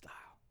lifestyle.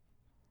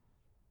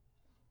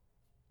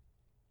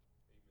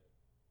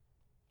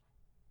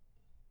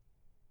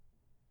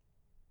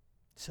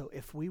 So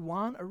if we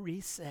want a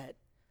reset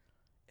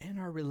in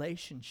our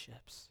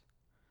relationships,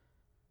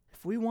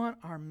 if we want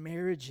our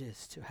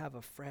marriages to have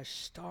a fresh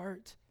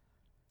start,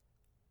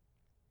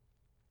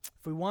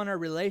 if we want our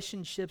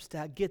relationships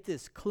to get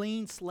this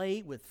clean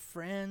slate with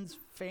friends,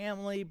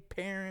 family,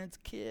 parents,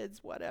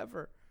 kids,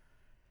 whatever,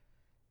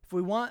 if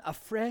we want a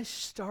fresh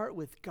start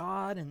with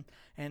God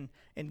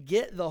and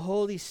get the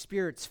Holy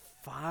Spirit's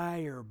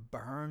fire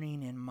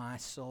burning in my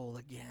soul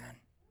again,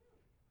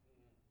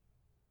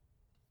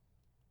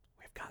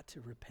 we've got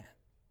to repent.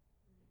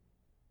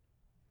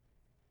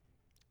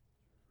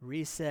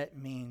 Reset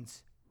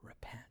means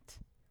repent.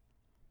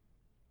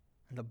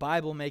 And the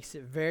Bible makes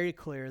it very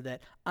clear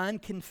that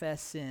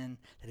unconfessed sin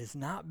that has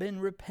not been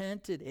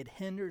repented, it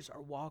hinders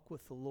our walk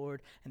with the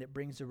Lord, and it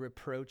brings a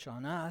reproach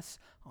on us,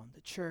 on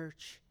the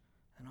church,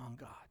 and on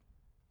God.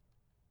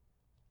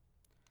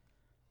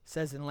 It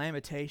says in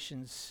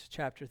Lamentations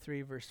chapter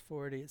 3, verse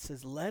 40, it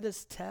says, let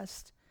us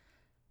test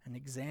and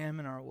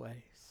examine our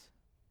ways.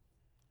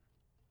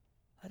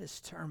 Let us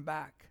turn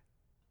back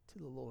to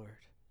the Lord.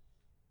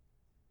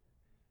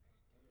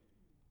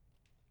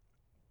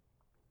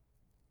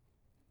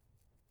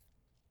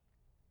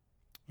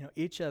 You know,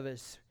 each of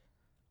us,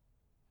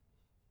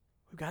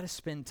 we've got to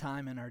spend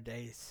time in our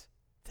days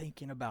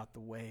thinking about the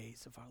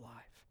ways of our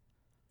life.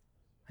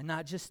 And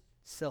not just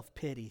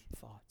self-pity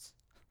thoughts.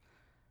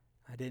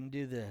 I didn't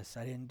do this.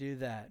 I didn't do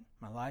that.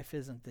 My life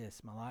isn't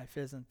this. My life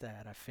isn't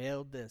that. I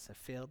failed this. I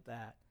failed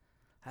that.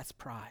 That's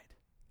pride.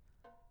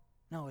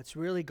 No, it's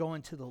really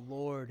going to the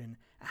Lord and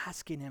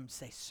asking him,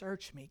 say,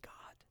 search me, God.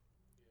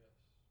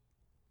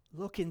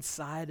 Look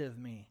inside of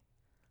me.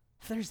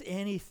 If there's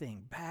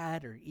anything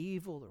bad or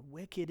evil or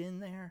wicked in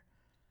there,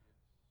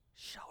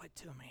 show it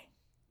to me.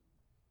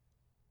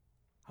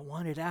 I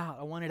want it out.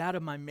 I want it out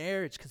of my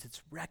marriage because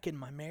it's wrecking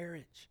my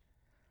marriage.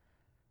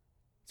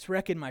 It's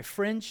wrecking my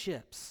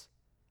friendships.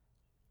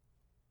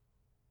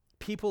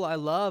 People I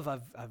love,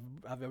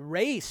 I've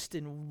erased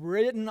and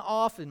written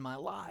off in my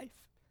life.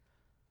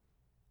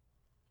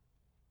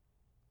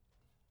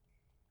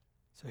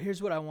 So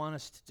here's what I want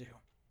us to do.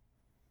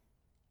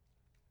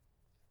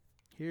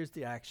 Here's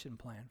the action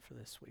plan for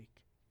this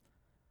week.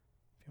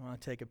 If you want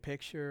to take a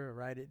picture or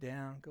write it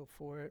down, go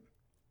for it.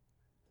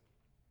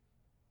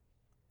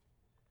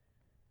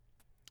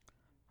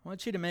 I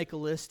want you to make a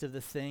list of the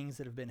things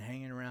that have been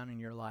hanging around in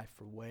your life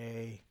for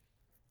way,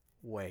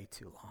 way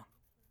too long.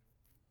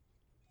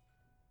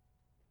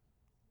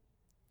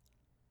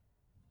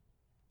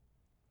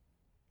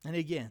 And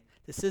again,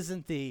 this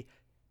isn't the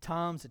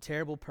Tom's a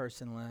terrible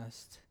person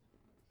list.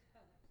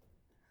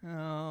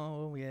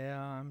 Oh, yeah,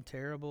 I'm a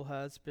terrible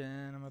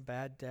husband. I'm a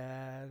bad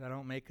dad. I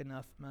don't make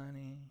enough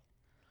money.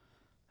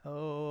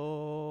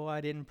 Oh, I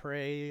didn't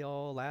pray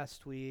all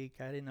last week.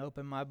 I didn't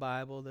open my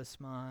Bible this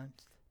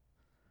month.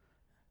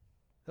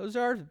 Those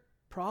are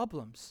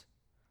problems.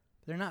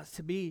 They're not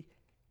to be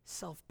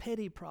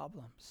self-pity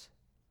problems.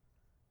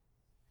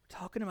 We're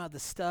talking about the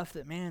stuff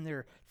that, man, there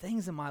are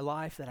things in my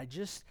life that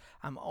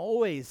I'm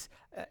always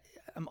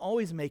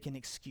making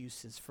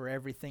excuses for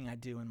everything I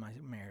do in my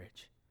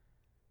marriage.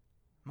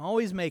 I'm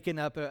always making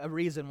up a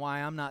reason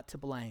why I'm not to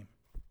blame.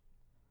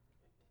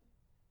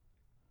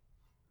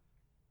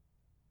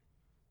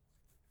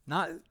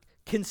 Not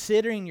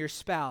considering your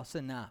spouse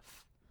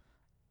enough.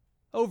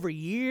 Over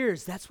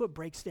years, that's what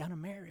breaks down a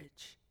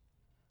marriage.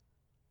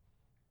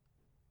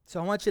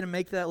 So I want you to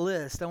make that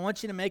list. I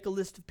want you to make a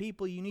list of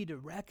people you need to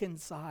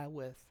reconcile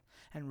with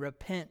and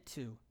repent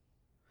to.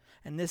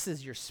 And this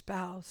is your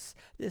spouse,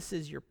 this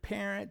is your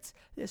parents,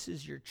 this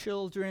is your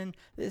children,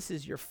 this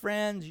is your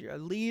friends, you're a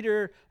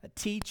leader, a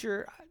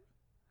teacher,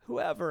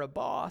 whoever, a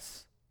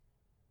boss.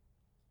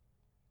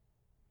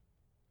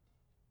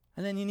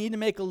 And then you need to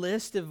make a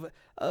list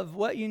of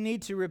what you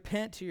need to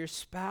repent to your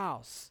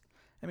spouse.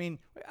 I mean,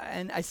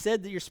 and I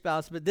said to your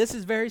spouse, but this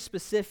is very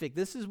specific.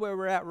 This is where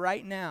we're at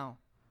right now.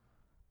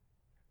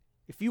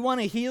 If you want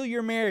to heal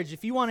your marriage,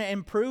 if you want to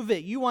improve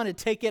it, you want to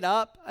take it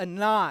up a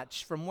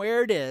notch from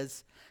where it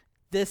is,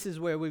 this is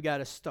where we've got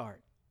to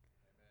start.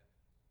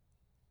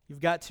 You've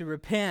got to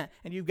repent,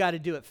 and you've got to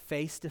do it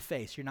face to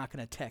face. You're not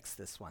going to text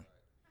this one.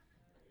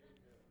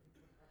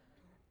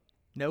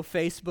 No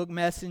Facebook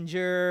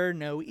Messenger,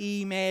 no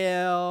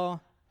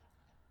email.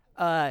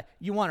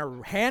 You want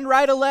to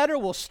handwrite a letter?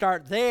 We'll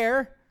start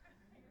there.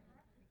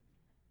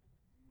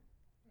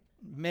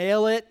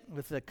 Mail it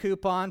with a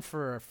coupon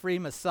for a free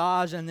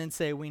massage, and then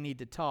say we need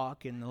to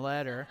talk in the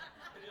letter.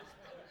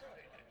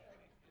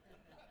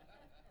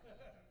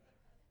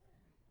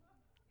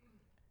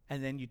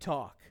 And then you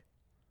talk.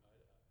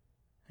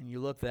 And you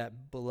look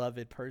that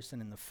beloved person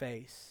in the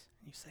face.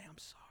 And you say, I'm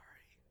sorry.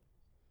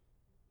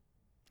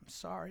 I'm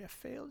sorry I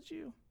failed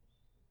you.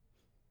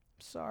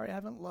 I'm sorry I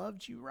haven't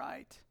loved you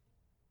right.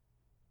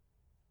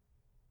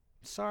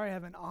 I'm sorry I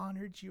haven't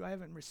honored you. I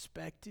haven't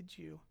respected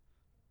you.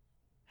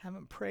 I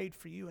haven't prayed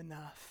for you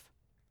enough.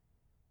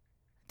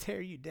 I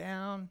tear you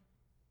down.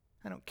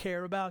 I don't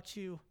care about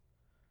you.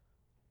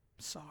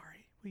 I'm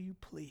sorry. Will you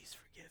please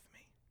forgive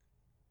me?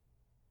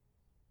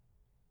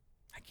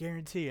 I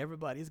guarantee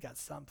everybody's got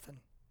something.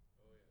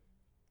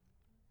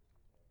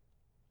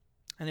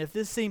 And if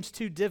this seems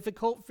too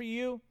difficult for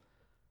you,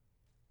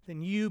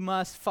 then you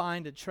must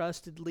find a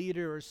trusted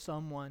leader or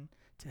someone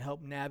to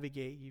help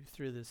navigate you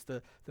through this.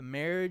 The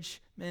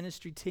marriage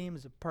ministry team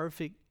is a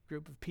perfect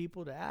group of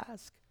people to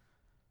ask.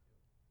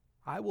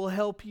 I will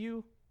help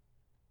you.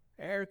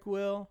 Eric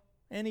will.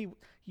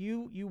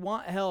 You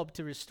want help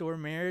to restore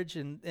marriage,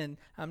 and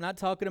I'm not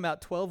talking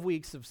about 12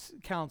 weeks of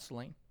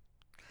counseling.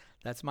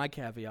 That's my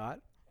caveat.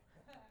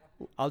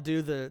 I'll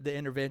do the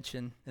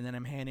intervention, and then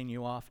I'm handing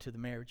you off to the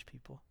marriage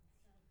people.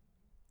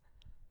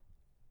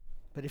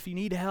 But if you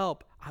need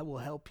help, I will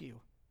help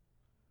you.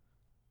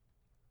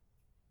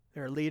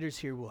 There are leaders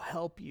here who will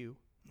help you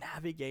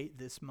navigate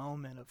this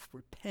moment of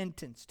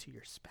repentance to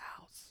your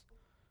spouse.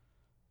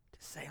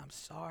 To say, I'm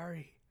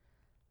sorry.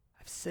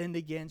 I've sinned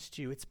against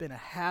you. It's been a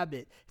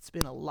habit. It's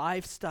been a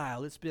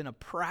lifestyle. It's been a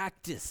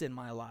practice in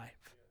my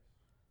life.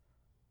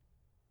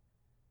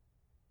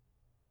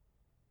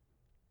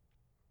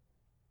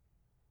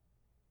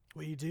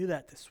 Will you do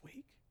that this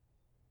week?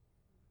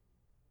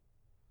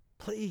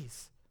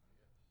 Please.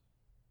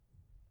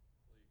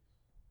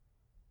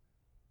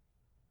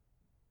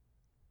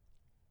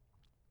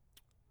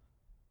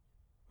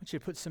 I want you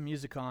to put some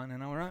music on,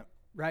 and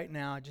right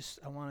now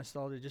I want us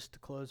all to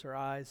close our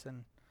eyes,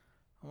 and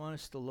I want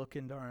us to look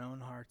into our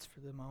own hearts for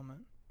the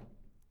moment.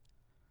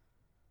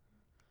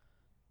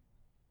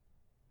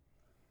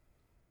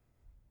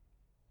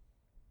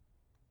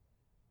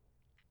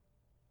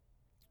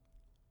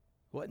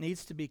 What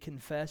needs to be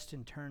confessed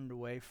and turned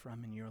away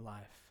from in your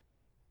life?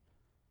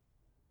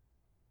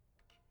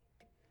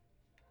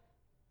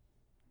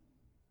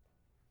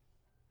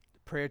 The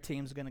prayer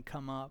team's going to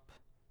come up.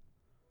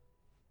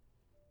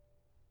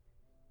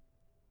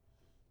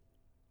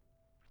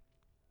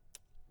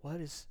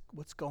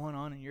 What's going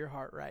on in your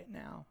heart right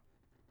now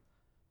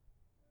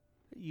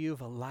that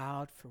you've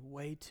allowed for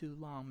way too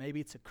long? Maybe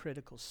it's a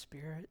critical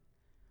spirit.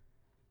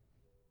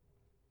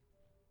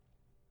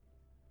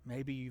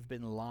 Maybe you've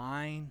been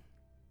lying.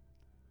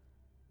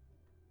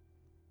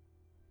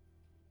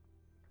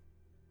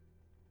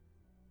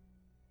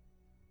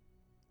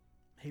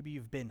 Maybe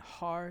you've been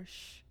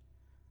harsh.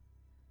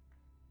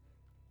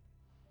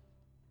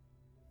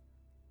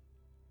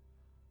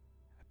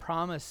 I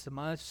promise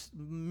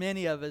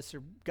many of us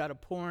have got a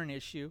porn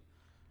issue,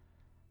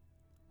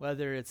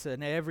 whether it's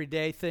an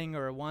everyday thing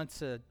or a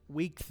once a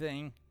week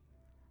thing.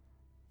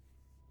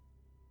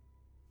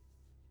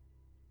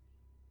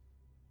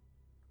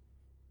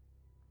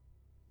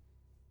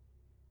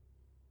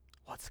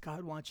 What's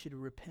God wants you to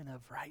repent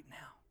of right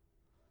now?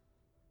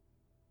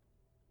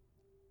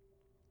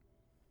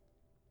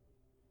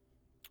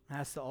 I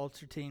ask the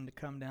altar team to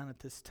come down at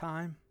this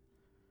time.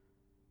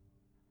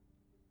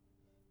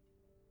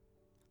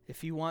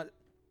 If you want,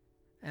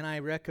 and I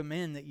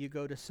recommend that you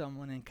go to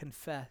someone and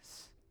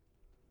confess.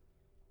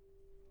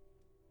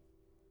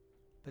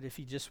 But if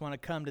you just want to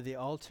come to the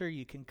altar,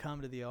 you can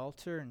come to the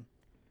altar and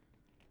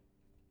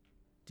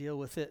deal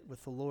with it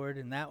with the Lord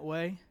in that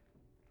way.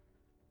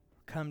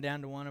 Come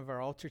down to one of our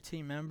altar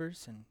team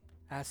members and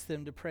ask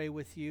them to pray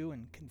with you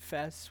and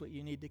confess what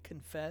you need to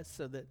confess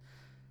so that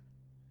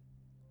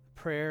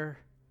prayer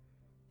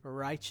of a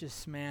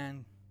righteous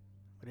man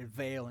would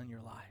avail in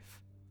your life.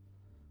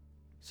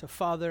 So,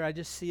 Father, I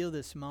just seal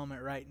this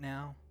moment right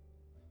now.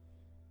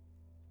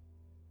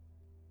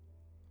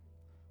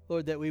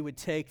 Lord, that we would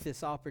take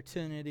this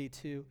opportunity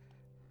to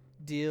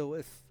deal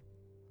with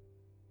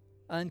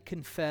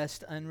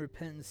unconfessed,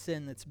 unrepentant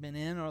sin that's been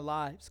in our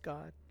lives,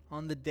 God,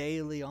 on the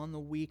daily, on the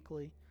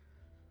weekly,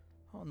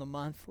 on the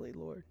monthly,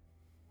 Lord.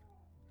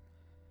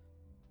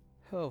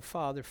 Oh,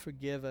 Father,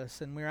 forgive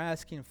us. And we're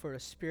asking for a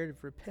spirit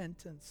of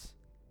repentance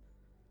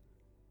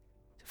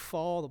to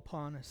fall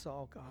upon us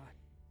all, God.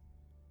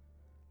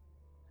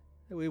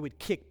 That we would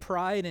kick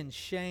pride and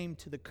shame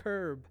to the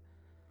curb.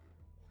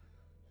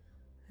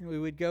 And we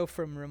would go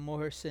from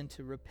remorse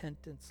into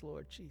repentance,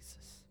 Lord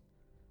Jesus.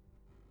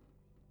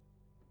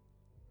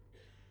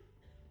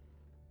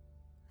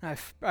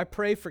 I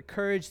pray for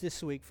courage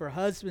this week for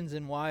husbands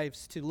and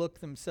wives to look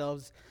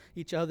themselves,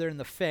 each other in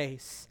the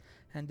face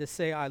and to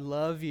say, I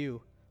love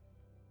you.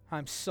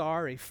 I'm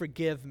sorry.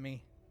 Forgive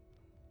me.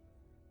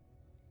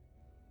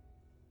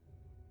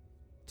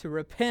 To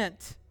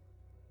repent.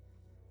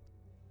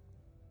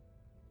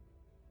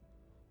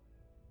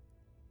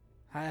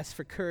 I ask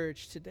for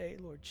courage today,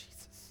 Lord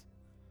Jesus.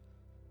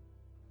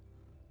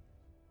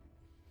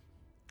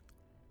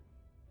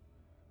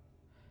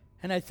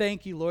 And I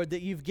thank you, Lord,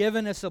 that you've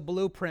given us a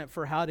blueprint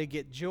for how to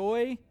get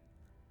joy,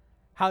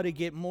 how to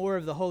get more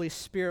of the Holy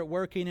Spirit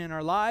working in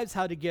our lives,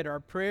 how to get our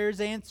prayers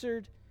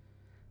answered,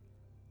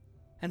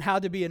 and how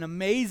to be an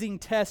amazing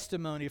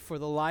testimony for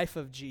the life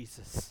of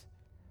Jesus.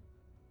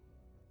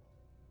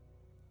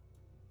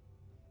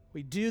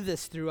 We do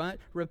this through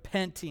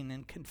repenting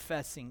and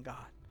confessing, God.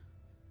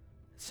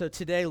 So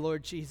today,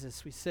 Lord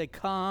Jesus, we say,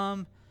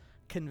 come,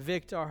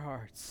 convict our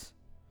hearts.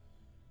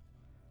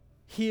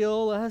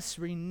 Heal us,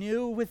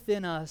 renew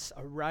within us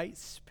a right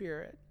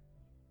spirit.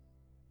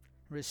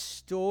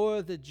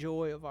 Restore the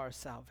joy of our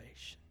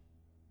salvation.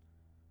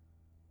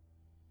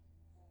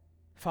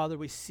 Father,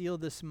 we seal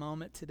this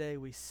moment today.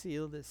 We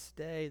seal this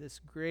day, this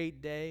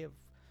great day of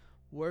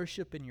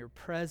worship in your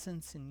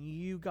presence and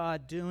you,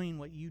 God, doing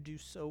what you do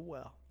so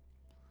well.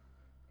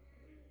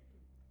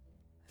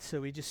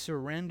 So we just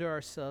surrender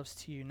ourselves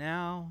to you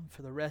now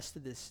for the rest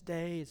of this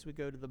day as we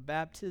go to the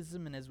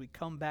baptism and as we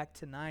come back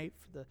tonight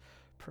for the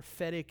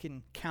prophetic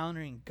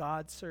encountering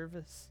God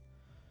service.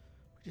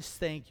 We just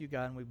thank you,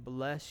 God, and we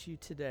bless you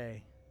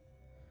today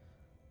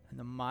in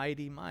the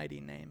mighty, mighty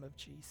name of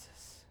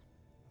Jesus.